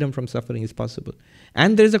 Freedom from suffering is possible.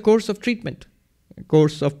 And there is a course of treatment, a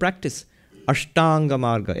course of practice. Ashtanga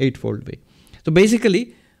marga, eightfold way. So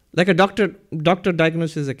basically, like a doctor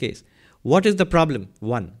diagnoses a case. What is the problem?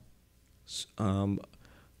 One,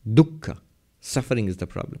 dukkha, suffering is the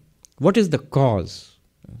problem. What is the cause?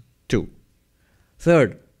 Two.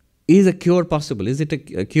 Third, is a cure possible? Is it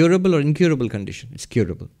a curable or incurable condition? It's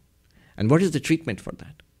curable. And what is the treatment for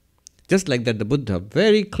that? Just like that, the Buddha,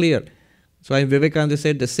 very clear. Swami Vivekananda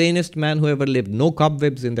said, the sanest man who ever lived, no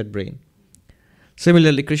cobwebs in that brain.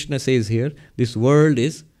 Similarly, Krishna says here, this world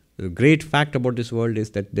is, the great fact about this world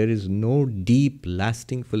is that there is no deep,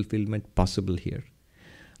 lasting fulfillment possible here.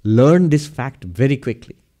 Learn this fact very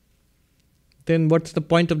quickly. Then what's the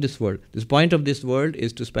point of this world? The point of this world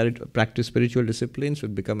is to practice spiritual disciplines, to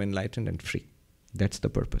become enlightened and free. That's the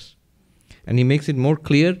purpose. And he makes it more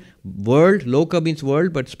clear. World, loka means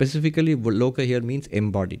world, but specifically loka here means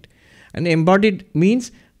embodied. And embodied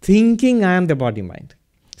means thinking I am the body-mind.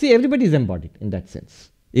 See, everybody is embodied in that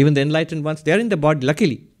sense. Even the enlightened ones, they are in the body,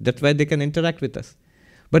 luckily. That's why they can interact with us.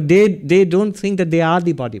 But they don't think that they are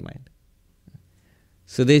the body-mind.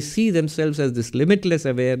 So they see themselves as this limitless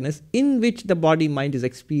awareness in which the body-mind is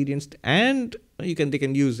experienced, and they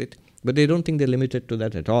can use it. But they don't think they're limited to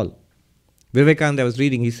that at all. Vivekananda, I was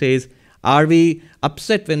reading, he says, are we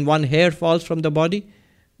upset when one hair falls from the body?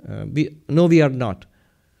 No, we are not.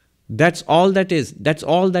 That's all that is. That's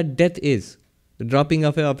all that death is. The dropping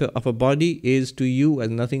of a body is to you as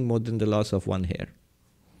nothing more than the loss of one hair.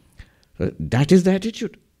 So that is the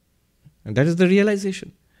attitude. And that is the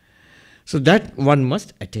realization. So that one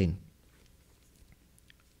must attain.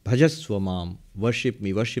 Bhajasva mam, worship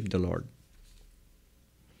me, worship the Lord.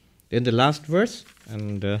 Then the last verse,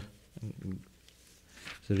 and it's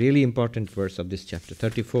a really important verse of this chapter,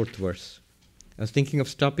 34th verse. I was thinking of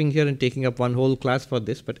stopping here and taking up one whole class for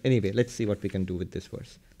this, but anyway, let's see what we can do with this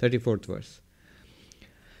verse. 34th verse.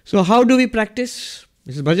 So how do we practice?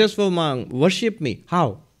 This is Bhajasva mam, worship me.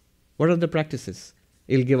 How? What are the practices?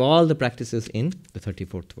 He'll give all the practices in the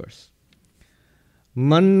 34th verse.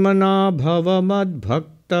 Manmana bhava mad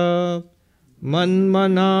bhakta,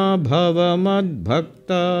 manmana bhava mad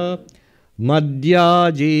bhakta,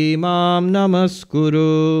 madhyaji mam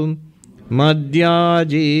namaskuru,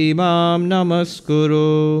 madhyaji mam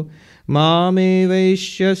namaskuru, mame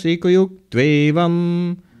vaiśyasi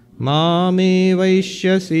yuktvevam, mame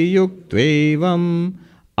vaiśyasi yuktvevam,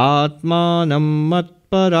 atmanam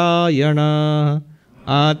matparayana,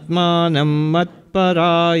 atmanam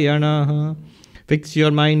matparayana. Fix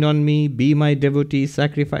your mind on me, be my devotee,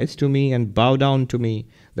 sacrifice to me and bow down to me.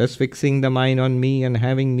 Thus fixing the mind on me and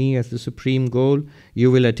having me as the supreme goal,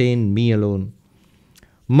 you will attain me alone.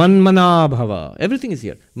 Manmana bhava. Everything is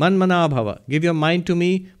here. Manmana bhava. Give your mind to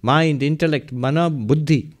me. Mind, intellect, mana,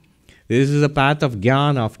 buddhi. This is a path of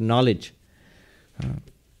jnana, of knowledge.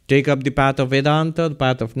 Take up the path of Vedanta, the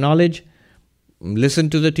path of knowledge. Listen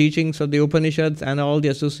to the teachings of the Upanishads and all the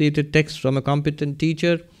associated texts from a competent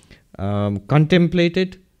teacher. Contemplate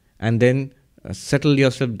it, and then settle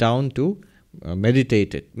yourself down to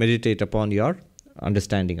meditate upon your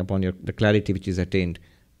understanding, upon the clarity which is attained.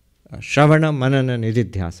 Shravana, manana,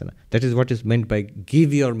 nididhyasana. That is what is meant by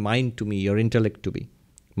give your mind to me, your intellect to me.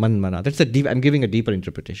 Manmana. That's I'm giving a deeper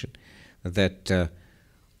interpretation. That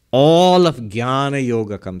all of jnana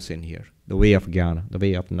yoga comes in here. The way of jnana, the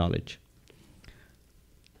way of knowledge.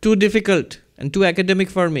 Too difficult and too academic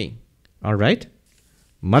for me. All right?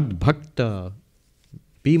 Mad bhakta,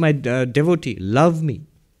 be my devotee, love me.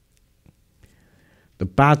 The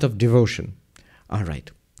path of devotion. All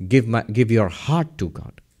right, give your heart to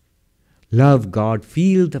God. Love God,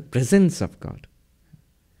 feel the presence of God.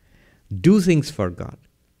 do things for God.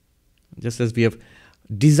 Just as we have,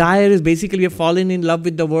 desire is basically we have fallen in love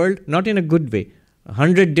with the world, not in a good way.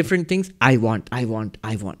 100 different things, I want.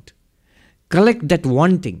 Collect that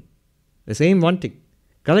wanting, the same wanting.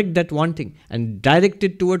 Collect that wanting and direct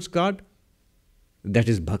it towards God. That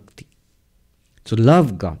is bhakti. So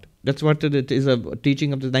love God. That's what it is, a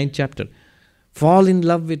teaching of the 9th chapter. Fall in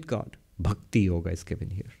love with God. Bhakti yoga is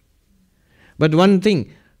given here. But one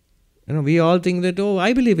thing, we all think that, oh,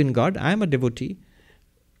 I believe in God, I am a devotee.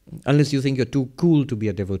 Unless you think you're too cool to be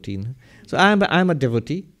a devotee. So I am a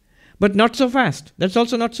devotee. But not so fast. That's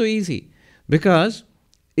also not so easy. Because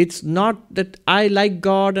it's not that I like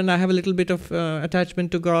God and I have a little bit of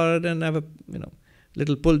attachment to God and I have a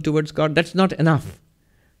little pull towards God. That's not enough.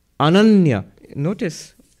 Ananya.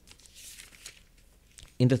 Notice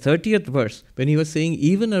in the 30th verse, when he was saying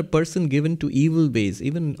even a person given to evil ways,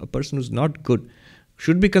 even a person who's not good,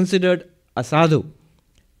 should be considered a sadhu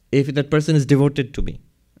if that person is devoted to me.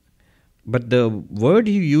 But the word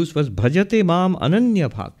he used was bhajate mam ananya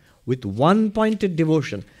bhag, with one pointed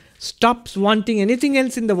devotion. Stops wanting anything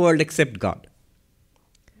else in the world except God.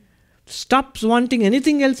 Stops wanting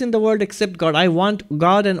anything else in the world except God. I want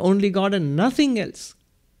God and only God and nothing else.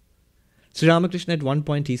 Sri Ramakrishna at one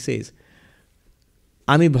point he says,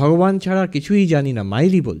 Ami Bhagavan chhara kichui jani na,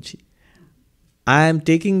 maili bolchi. I am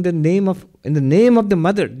taking in the name of the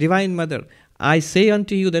Mother, Divine Mother, I say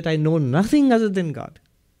unto you that I know nothing other than God.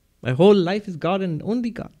 My whole life is God and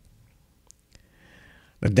only God.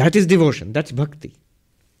 But that is devotion, that's bhakti.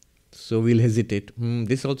 So we'll hesitate.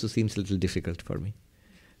 This also seems a little difficult for me.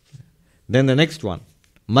 Then the next one,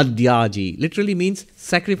 madhyaji, literally means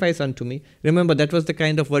sacrifice unto me. Remember, that was the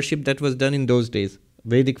kind of worship that was done in those days,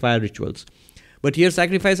 Vedic fire rituals. But here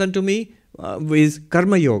sacrifice unto me is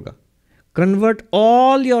karma yoga. Convert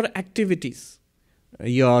all your activities,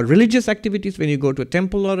 your religious activities, when you go to a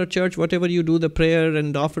temple or a church, whatever you do, the prayer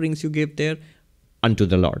and the offerings you give there, unto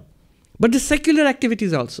the Lord. But the secular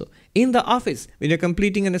activities also, in the office, when you're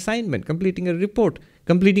completing an assignment, completing a report,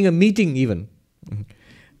 completing a meeting even,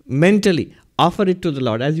 mentally offer it to the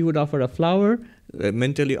Lord. As you would offer a flower,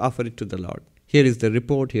 mentally offer it to the Lord. Here is the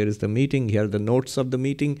report, here is the meeting, here are the notes of the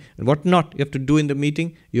meeting, and what not you have to do in the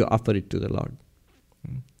meeting, you offer it to the Lord.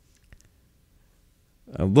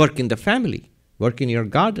 Work in the family, work in your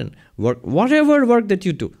garden, whatever work that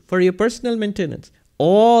you do for your personal maintenance,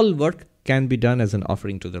 all work can be done as an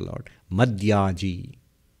offering to the Lord. Madhyaji,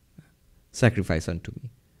 sacrifice unto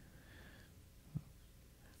me.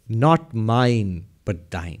 Not mine,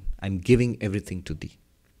 but thine. I'm giving everything to thee.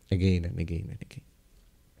 Again and again and again.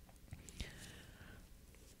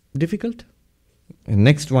 Difficult? And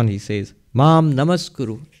next one he says, Mam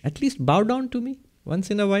namaskuru. At least bow down to me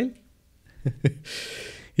once in a while.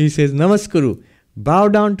 He says, Namaskuru. Bow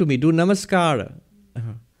down to me. Do namaskara.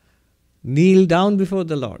 Kneel down before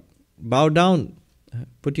the Lord. Bow down.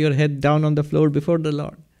 Put your head down on the floor before the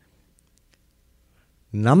Lord.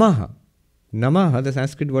 Namaha. Namaha, the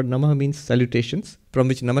Sanskrit word namaha means salutations, from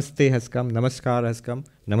which namaste has come, namaskar has come,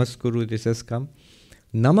 namaskuru, this has come.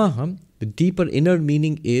 Namaha, the deeper inner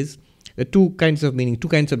meaning is two kinds of meaning, two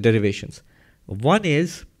kinds of derivations. One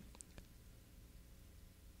is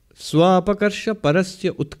swapakarsha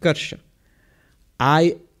parasya utkarsha.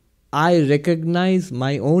 I recognize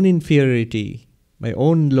my own inferiority, my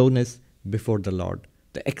own lowness before the Lord.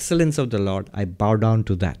 The excellence of the Lord, I bow down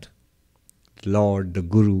to that. The Lord, the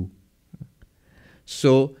Guru.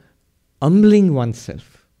 So, humbling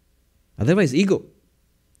oneself. Otherwise, ego.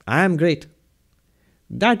 I am great.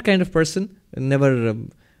 That kind of person never,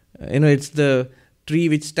 it's the tree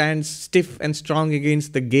which stands stiff and strong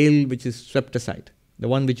against the gale which is swept aside. The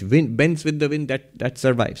one which bends with the wind, that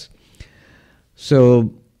survives.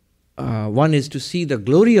 So, one is to see the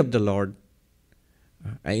glory of the Lord.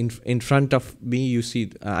 In front of me,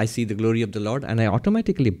 I see the glory of the Lord and I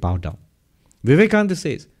automatically bow down. Vivekananda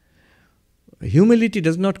says, humility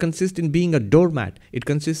does not consist in being a doormat. It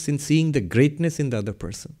consists in seeing the greatness in the other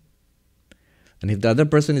person. And if the other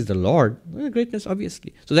person is the Lord, greatness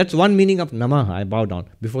obviously. So that's one meaning of namaha, I bow down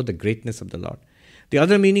before the greatness of the Lord. The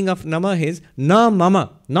other meaning of namaha is na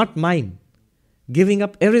mama, not mine. Giving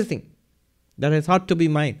up everything that I thought to be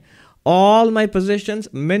mine. All my possessions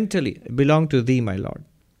mentally belong to thee, my Lord.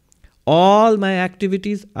 All my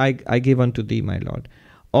activities I give unto thee, my Lord.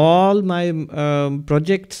 All my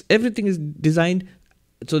projects, everything is designed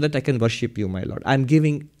so that I can worship you, my Lord. I'm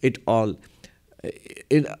giving it all.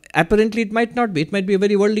 Apparently it might not be. It might be a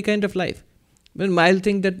very worldly kind of life. But I'll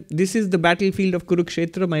think that this is the battlefield of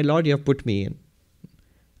Kurukshetra, my Lord, you have put me in.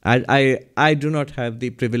 I do not have the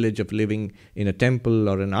privilege of living in a temple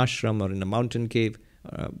or an ashram or in a mountain cave.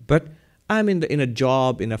 But I'm in a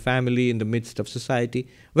job, in a family, in the midst of society.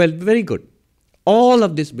 Well, very good. All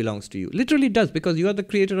of this belongs to you. Literally does, because you are the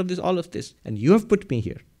creator of this, all of this. And you have put me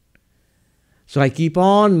here. So I keep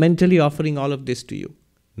on mentally offering all of this to you.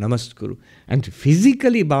 Namaskuru. And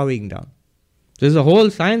physically bowing down. There's a whole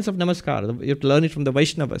science of namaskar. You have to learn it from the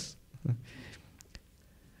Vaishnavas.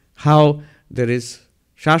 How there is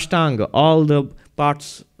Shashtanga, all the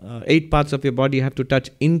parts, 8 parts of your body you have to touch,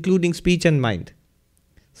 including speech and mind.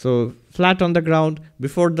 So flat on the ground,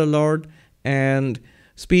 before the Lord, and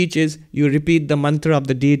speech is you repeat the mantra of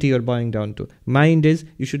the deity you're bowing down to. Mind is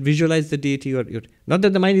you should visualize the deity you're not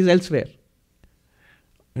that the mind is elsewhere.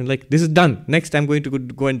 And like, this is done. Next I'm going to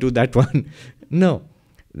go and do that one. No,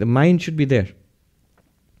 the mind should be there.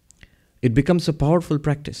 It becomes a powerful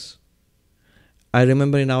practice. I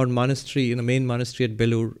remember in our monastery, in the main monastery at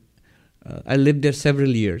Belur, I lived there several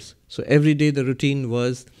years. So every day the routine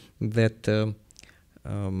was that,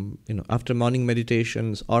 after morning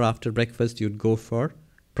meditations or after breakfast, you'd go for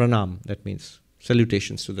parāṃ. That means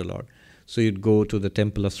salutations to the Lord. So you'd go to the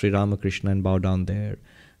temple of Sri Ramakrishna and bow down there,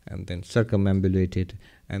 and then circumambulate it,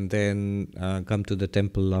 and then come to the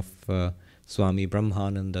temple of Swami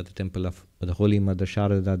Brahmananda, the temple of the Holy Mother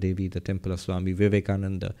Sharada Devi, the temple of Swami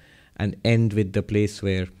Vivekananda, and end with the place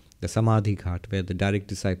where the Samadhi Ghat, where the direct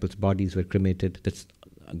disciples' bodies were cremated.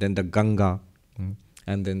 Then the Ganga,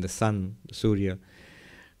 and then the sun, the Surya.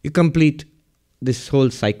 You complete this whole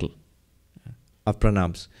cycle of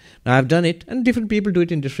pranams. Now I've done it, and different people do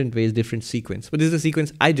it in different ways, different sequence. But this is the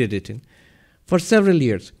sequence I did it in for several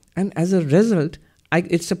years. And as a result,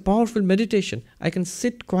 it's a powerful meditation. I can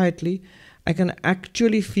sit quietly. I can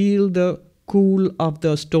actually feel the cool of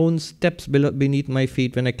the stone steps beneath my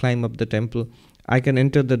feet when I climb up the temple. I can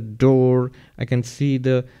enter the door. I can see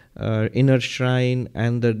the inner shrine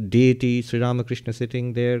and the deity, Sri Ramakrishna,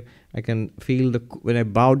 sitting there. I can feel when I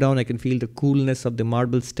bow down, I can feel the coolness of the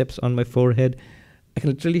marble steps on my forehead. I can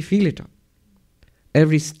literally feel it.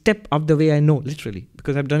 Every step of the way I know, literally,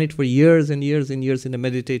 because I've done it for years and years and years in a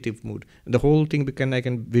meditative mood. And the whole thing, I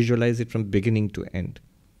can visualize it from beginning to end.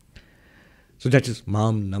 So that is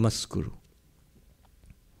Mam Namaskuru.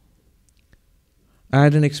 I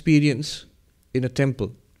had an experience in a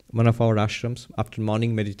temple, one of our ashrams, after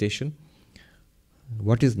morning meditation.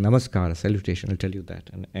 What is namaskara, salutation? I'll tell you that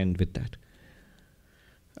and end with that.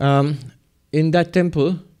 In that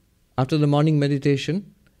temple, after the morning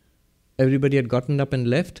meditation, everybody had gotten up and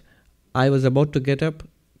left. I was about to get up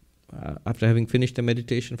after having finished the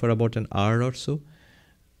meditation for about an hour or so.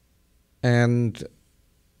 And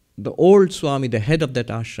the old Swami, the head of that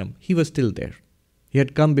ashram, he was still there. He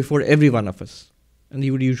had come before every one of us. And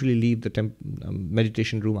he would usually leave the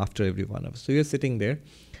meditation room after every one of us. So he was sitting there.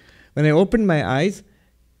 When I opened my eyes,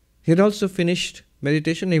 he had also finished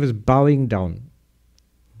meditation. He was bowing down.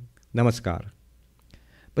 Namaskar.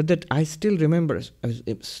 But that I still remember, I was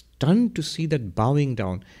stunned to see that bowing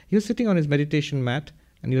down. He was sitting on his meditation mat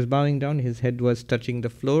and he was bowing down. His head was touching the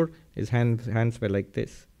floor. His hands were like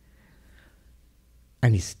this.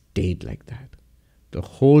 And he stayed like that. The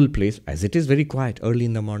whole place, as it is very quiet, early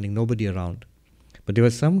in the morning, nobody around. But there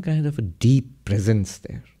was some kind of a deep presence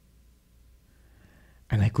there.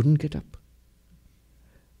 And I couldn't get up.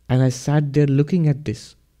 And I sat there looking at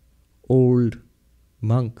this old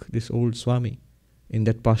monk, this old Swami, in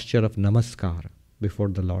that posture of namaskar before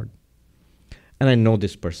the Lord. And I know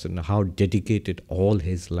this person, how dedicated all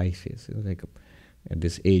his life is. Like at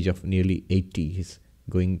this age of nearly 80, he's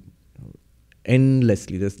going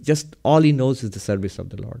endlessly. There's just all he knows is the service of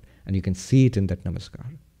the Lord. And you can see it in that namaskar.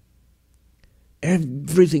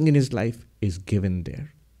 Everything in his life is given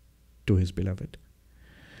there to his beloved.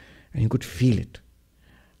 And you could feel it.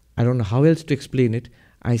 I don't know how else to explain it.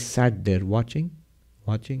 I sat there watching.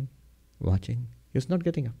 He was not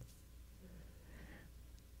getting up.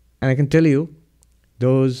 And I can tell you,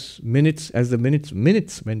 those minutes, as the minutes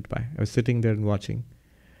went by, I was sitting there and watching.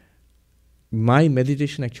 My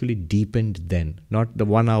meditation actually deepened then. Not the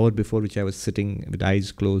 1 hour before which I was sitting with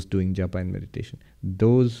eyes closed doing japa and meditation.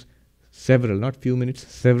 Those several, not few minutes,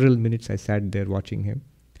 several minutes I sat there watching him.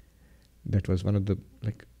 That was one of the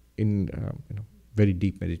very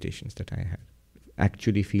deep meditations that I had.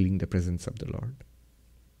 Actually feeling the presence of the Lord.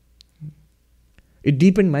 It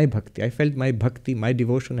deepened my bhakti. I felt my bhakti, my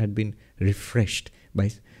devotion had been refreshed.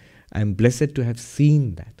 I am blessed to have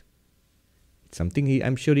seen that. It's something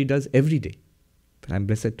I'm sure he does every day. But I'm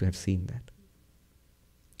blessed to have seen that.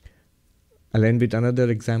 I'll end with another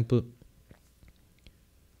example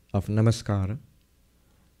of namaskara.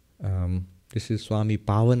 This is Swami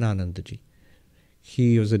Pavananandaji.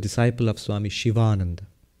 He was a disciple of Swami Shivananda.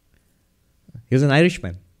 He was an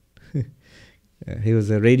Irishman. He was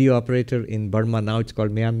a radio operator in Burma, now it's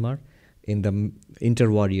called Myanmar, in the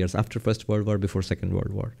inter-war years, after First World War, before Second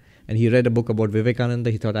World War. And he read a book about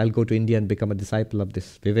Vivekananda. He thought, I'll go to India and become a disciple of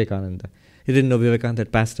this Vivekananda. He didn't know Vivekananda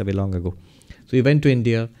had passed away long ago. So he went to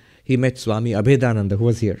India. He met Swami Abhedananda, who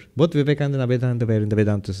was here. Both Vivekananda and Abhedananda were in the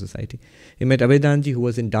Vedanta Society. He met Abhedanji, who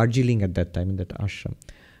was in Darjeeling at that time, in that ashram.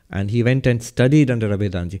 And he went and studied under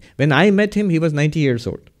Abhedanji. When I met him, he was 90 years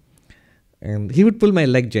old. And he would pull my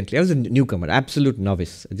leg gently. I was a newcomer, absolute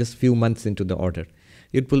novice, just a few months into the order.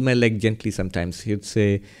 He would pull my leg gently sometimes. He would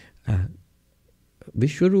say,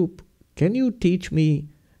 Vishwarup, can you teach me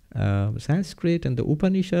Sanskrit and the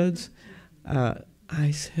Upanishads?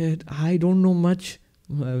 I said, I don't know much.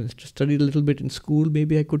 I studied a little bit in school.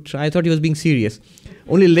 Maybe I could try. I thought he was being serious.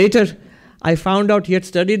 Only later, I found out he had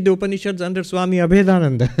studied the Upanishads under Swami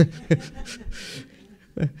Abhedananda.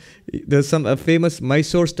 There's some famous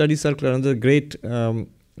Mysore study circle, another great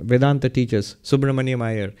Vedanta teachers, Subramaniam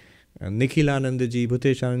Iyer, Nikhilanandaji,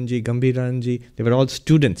 Bhuteshananji, Gambhiranji. They were all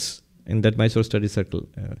students in that Mysore study circle.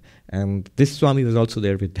 And this Swami was also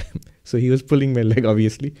there with them. So he was pulling my leg,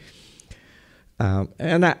 obviously.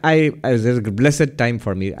 And it was a blessed time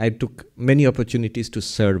for me. I took many opportunities to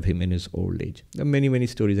serve him in his old age. There are many, many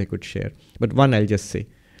stories I could share. But one I'll just say.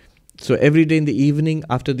 So every day in the evening,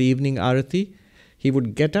 after the evening arati, he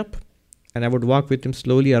would get up and I would walk with him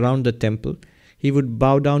slowly around the temple. He would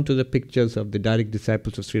bow down to the pictures of the direct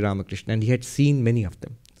disciples of Sri Ramakrishna, and he had seen many of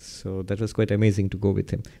them. So that was quite amazing to go with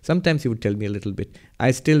him. Sometimes he would tell me a little bit. I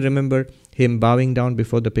still remember him bowing down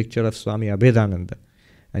before the picture of Swami Abhedananda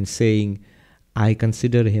and saying, I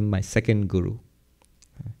consider him my second guru.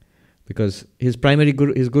 Because his primary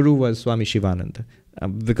guru, his guru was Swami Shivananda.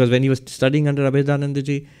 Because when he was studying under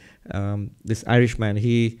Abhedanandaji, this Irishman,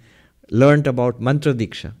 he learnt about mantra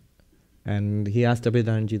diksha. And he asked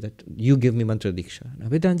Abhedanji that, you give me mantra diksha. And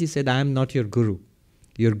Abhedanji said, I am not your guru.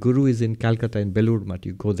 Your guru is in Calcutta, in Belur Math.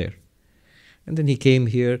 You go there. And then he came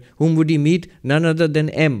here. Whom would he meet? None other than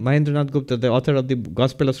M. Mahendranath Gupta, the author of the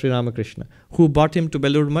Gospel of Sri Ramakrishna, who brought him to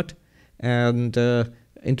Belur Math and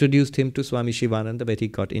introduced him to Swami Shivananda, where he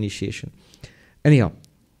got initiation. Anyhow,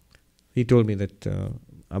 he told me that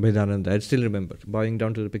Abhedananda, I still remember, bowing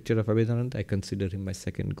down to the picture of Abhedananda, I consider him my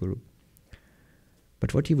second guru.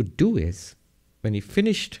 But what he would do is, when he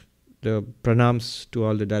finished the pranams to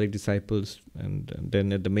all the direct disciples, and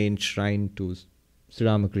then at the main shrine to Sri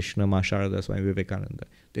Ramakrishna, Ma Sharada, Swami Vivekananda,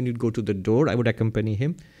 then he'd go to the door, I would accompany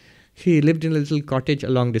him. He lived in a little cottage a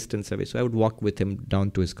long distance away, so I would walk with him down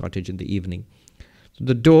to his cottage in the evening. So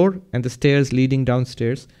the door and the stairs leading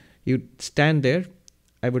downstairs, he would stand there.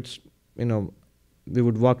 I would, we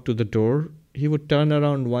would walk to the door. He would turn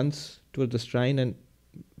around once towards the shrine and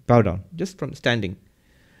bow down, just from standing.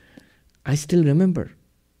 I still remember,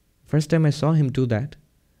 first time I saw him do that,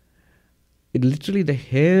 it literally, the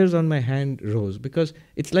hairs on my hand rose, because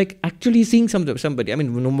it's like actually seeing somebody. I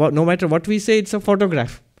mean, no matter what we say, it's a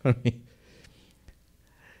photograph for me.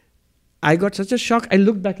 I got such a shock, I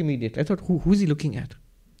looked back immediately. I thought, who's he looking at?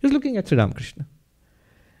 He was looking at Sri Ramakrishna.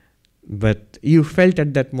 But you felt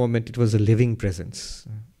at that moment it was a living presence.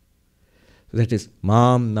 So that is,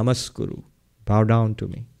 Mam Namaskuru, bow down to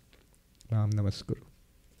me. Mam Namaskuru.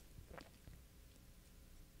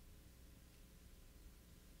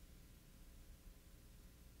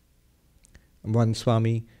 One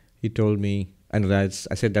Swami, he told me, and I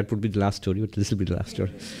said that would be the last story, but this will be the last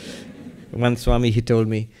story. One Swami, he told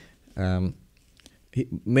me,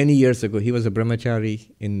 many years ago, he was a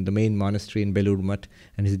brahmachari in the main monastery in Belur Math,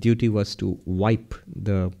 and his duty was to wipe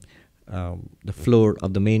the floor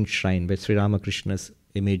of the main shrine where Sri Ramakrishna's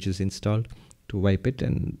image is installed, to wipe it,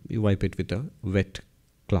 and you wipe it with a wet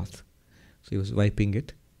cloth. So he was wiping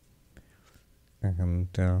it, and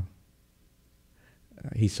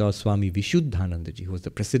he saw Swami Vishuddhanandaji, who was the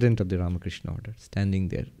president of the Ramakrishna order, standing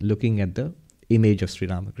there looking at the image of Sri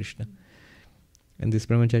Ramakrishna. And this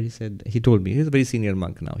brahmachari said, he told me, he's a very senior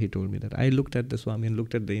monk now, he told me that I looked at the Swami and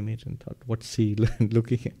looked at the image and thought, what's he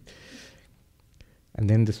looking at? And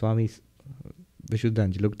then the Swami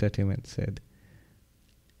Vishuddhanandaji looked at him and said,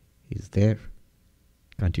 he's there.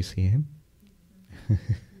 Can't you see him?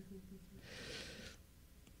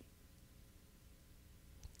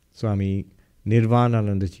 Swami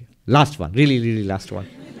Nirvananandaji, last one, really last one.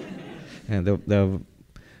 And the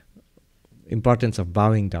importance of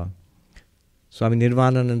bowing down. Swami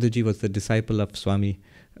Nirvananandaji was the disciple of Swami,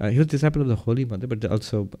 he was disciple of the Holy Mother, but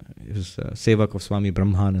also he was sevak of Swami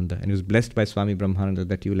Brahmananda, and he was blessed by Swami Brahmananda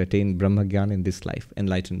that you will attain Brahma Gyan in this life,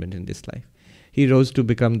 enlightenment in this life. He rose to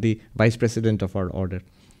become the vice president of our order.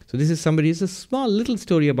 So this is somebody, it's a small little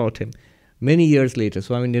story about him. Many years later,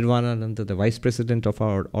 Swami Nirvanananda, the vice president of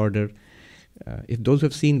our order, If those who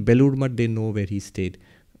have seen Belur Math, they know where he stayed.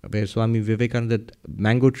 Where Swami Vivekananda,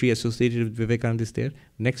 mango tree associated with Vivekananda is there.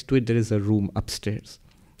 Next to it, there is a room upstairs.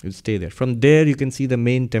 You stay there. From there, you can see the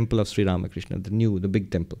main temple of Sri Ramakrishna, the big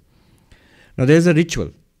temple. Now, there is a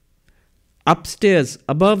ritual. Upstairs,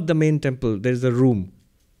 above the main temple, there is a room.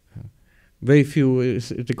 Very few,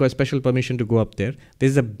 it requires special permission to go up there. There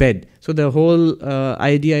is a bed. So the whole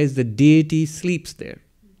idea is the deity sleeps there.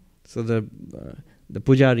 So the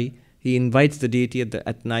pujari, he invites the deity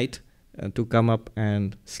at night to come up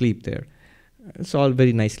and sleep there. It's all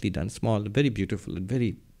very nicely done, small, very beautiful, and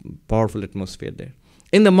very powerful atmosphere there.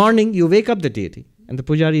 In the morning, you wake up the deity, and the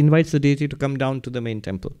pujari invites the deity to come down to the main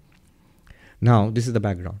temple. Now, this is the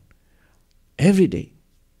background. Every day,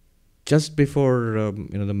 just before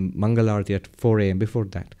the Mangala Arati at 4 a.m., before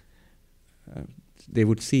that, they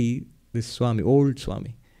would see this Swami, old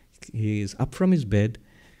Swami. He is up from his bed,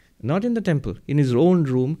 not in the temple, in his own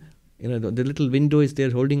room. The little window is there,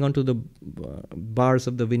 holding onto the bars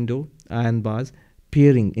of the window, iron bars,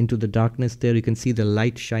 peering into the darkness there. You can see the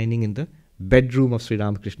light shining in the bedroom of Sri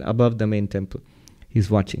Ramakrishna, above the main temple. He's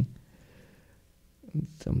watching.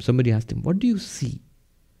 Somebody asked him, "What do you see?"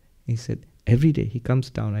 He said, "Every day he comes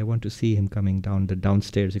down. I want to see him coming down the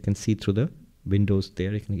downstairs. You can see through the windows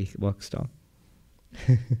there. He walks down."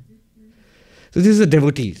 So this is the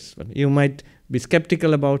devotees. You might be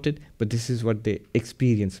skeptical about it, but this is what they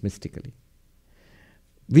experience mystically.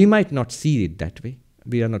 We might not see it that way.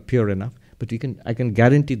 We are not pure enough, but I can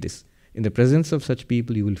guarantee this. In the presence of such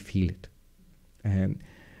people, you will feel it. And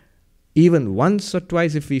even once or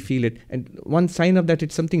twice if we feel it, and one sign of that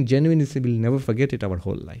it's something genuine is we'll never forget it our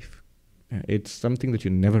whole life. It's something that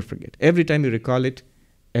you never forget. Every time you recall it,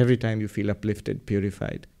 every time you feel uplifted,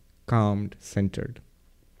 purified, calmed, centered.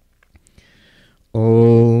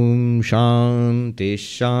 Om Shanti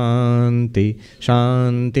Shanti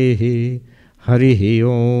Shanti Harihi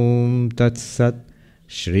Om Tat Sat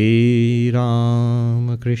Shri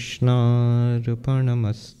Ramakrishna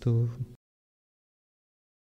Arpanamastu.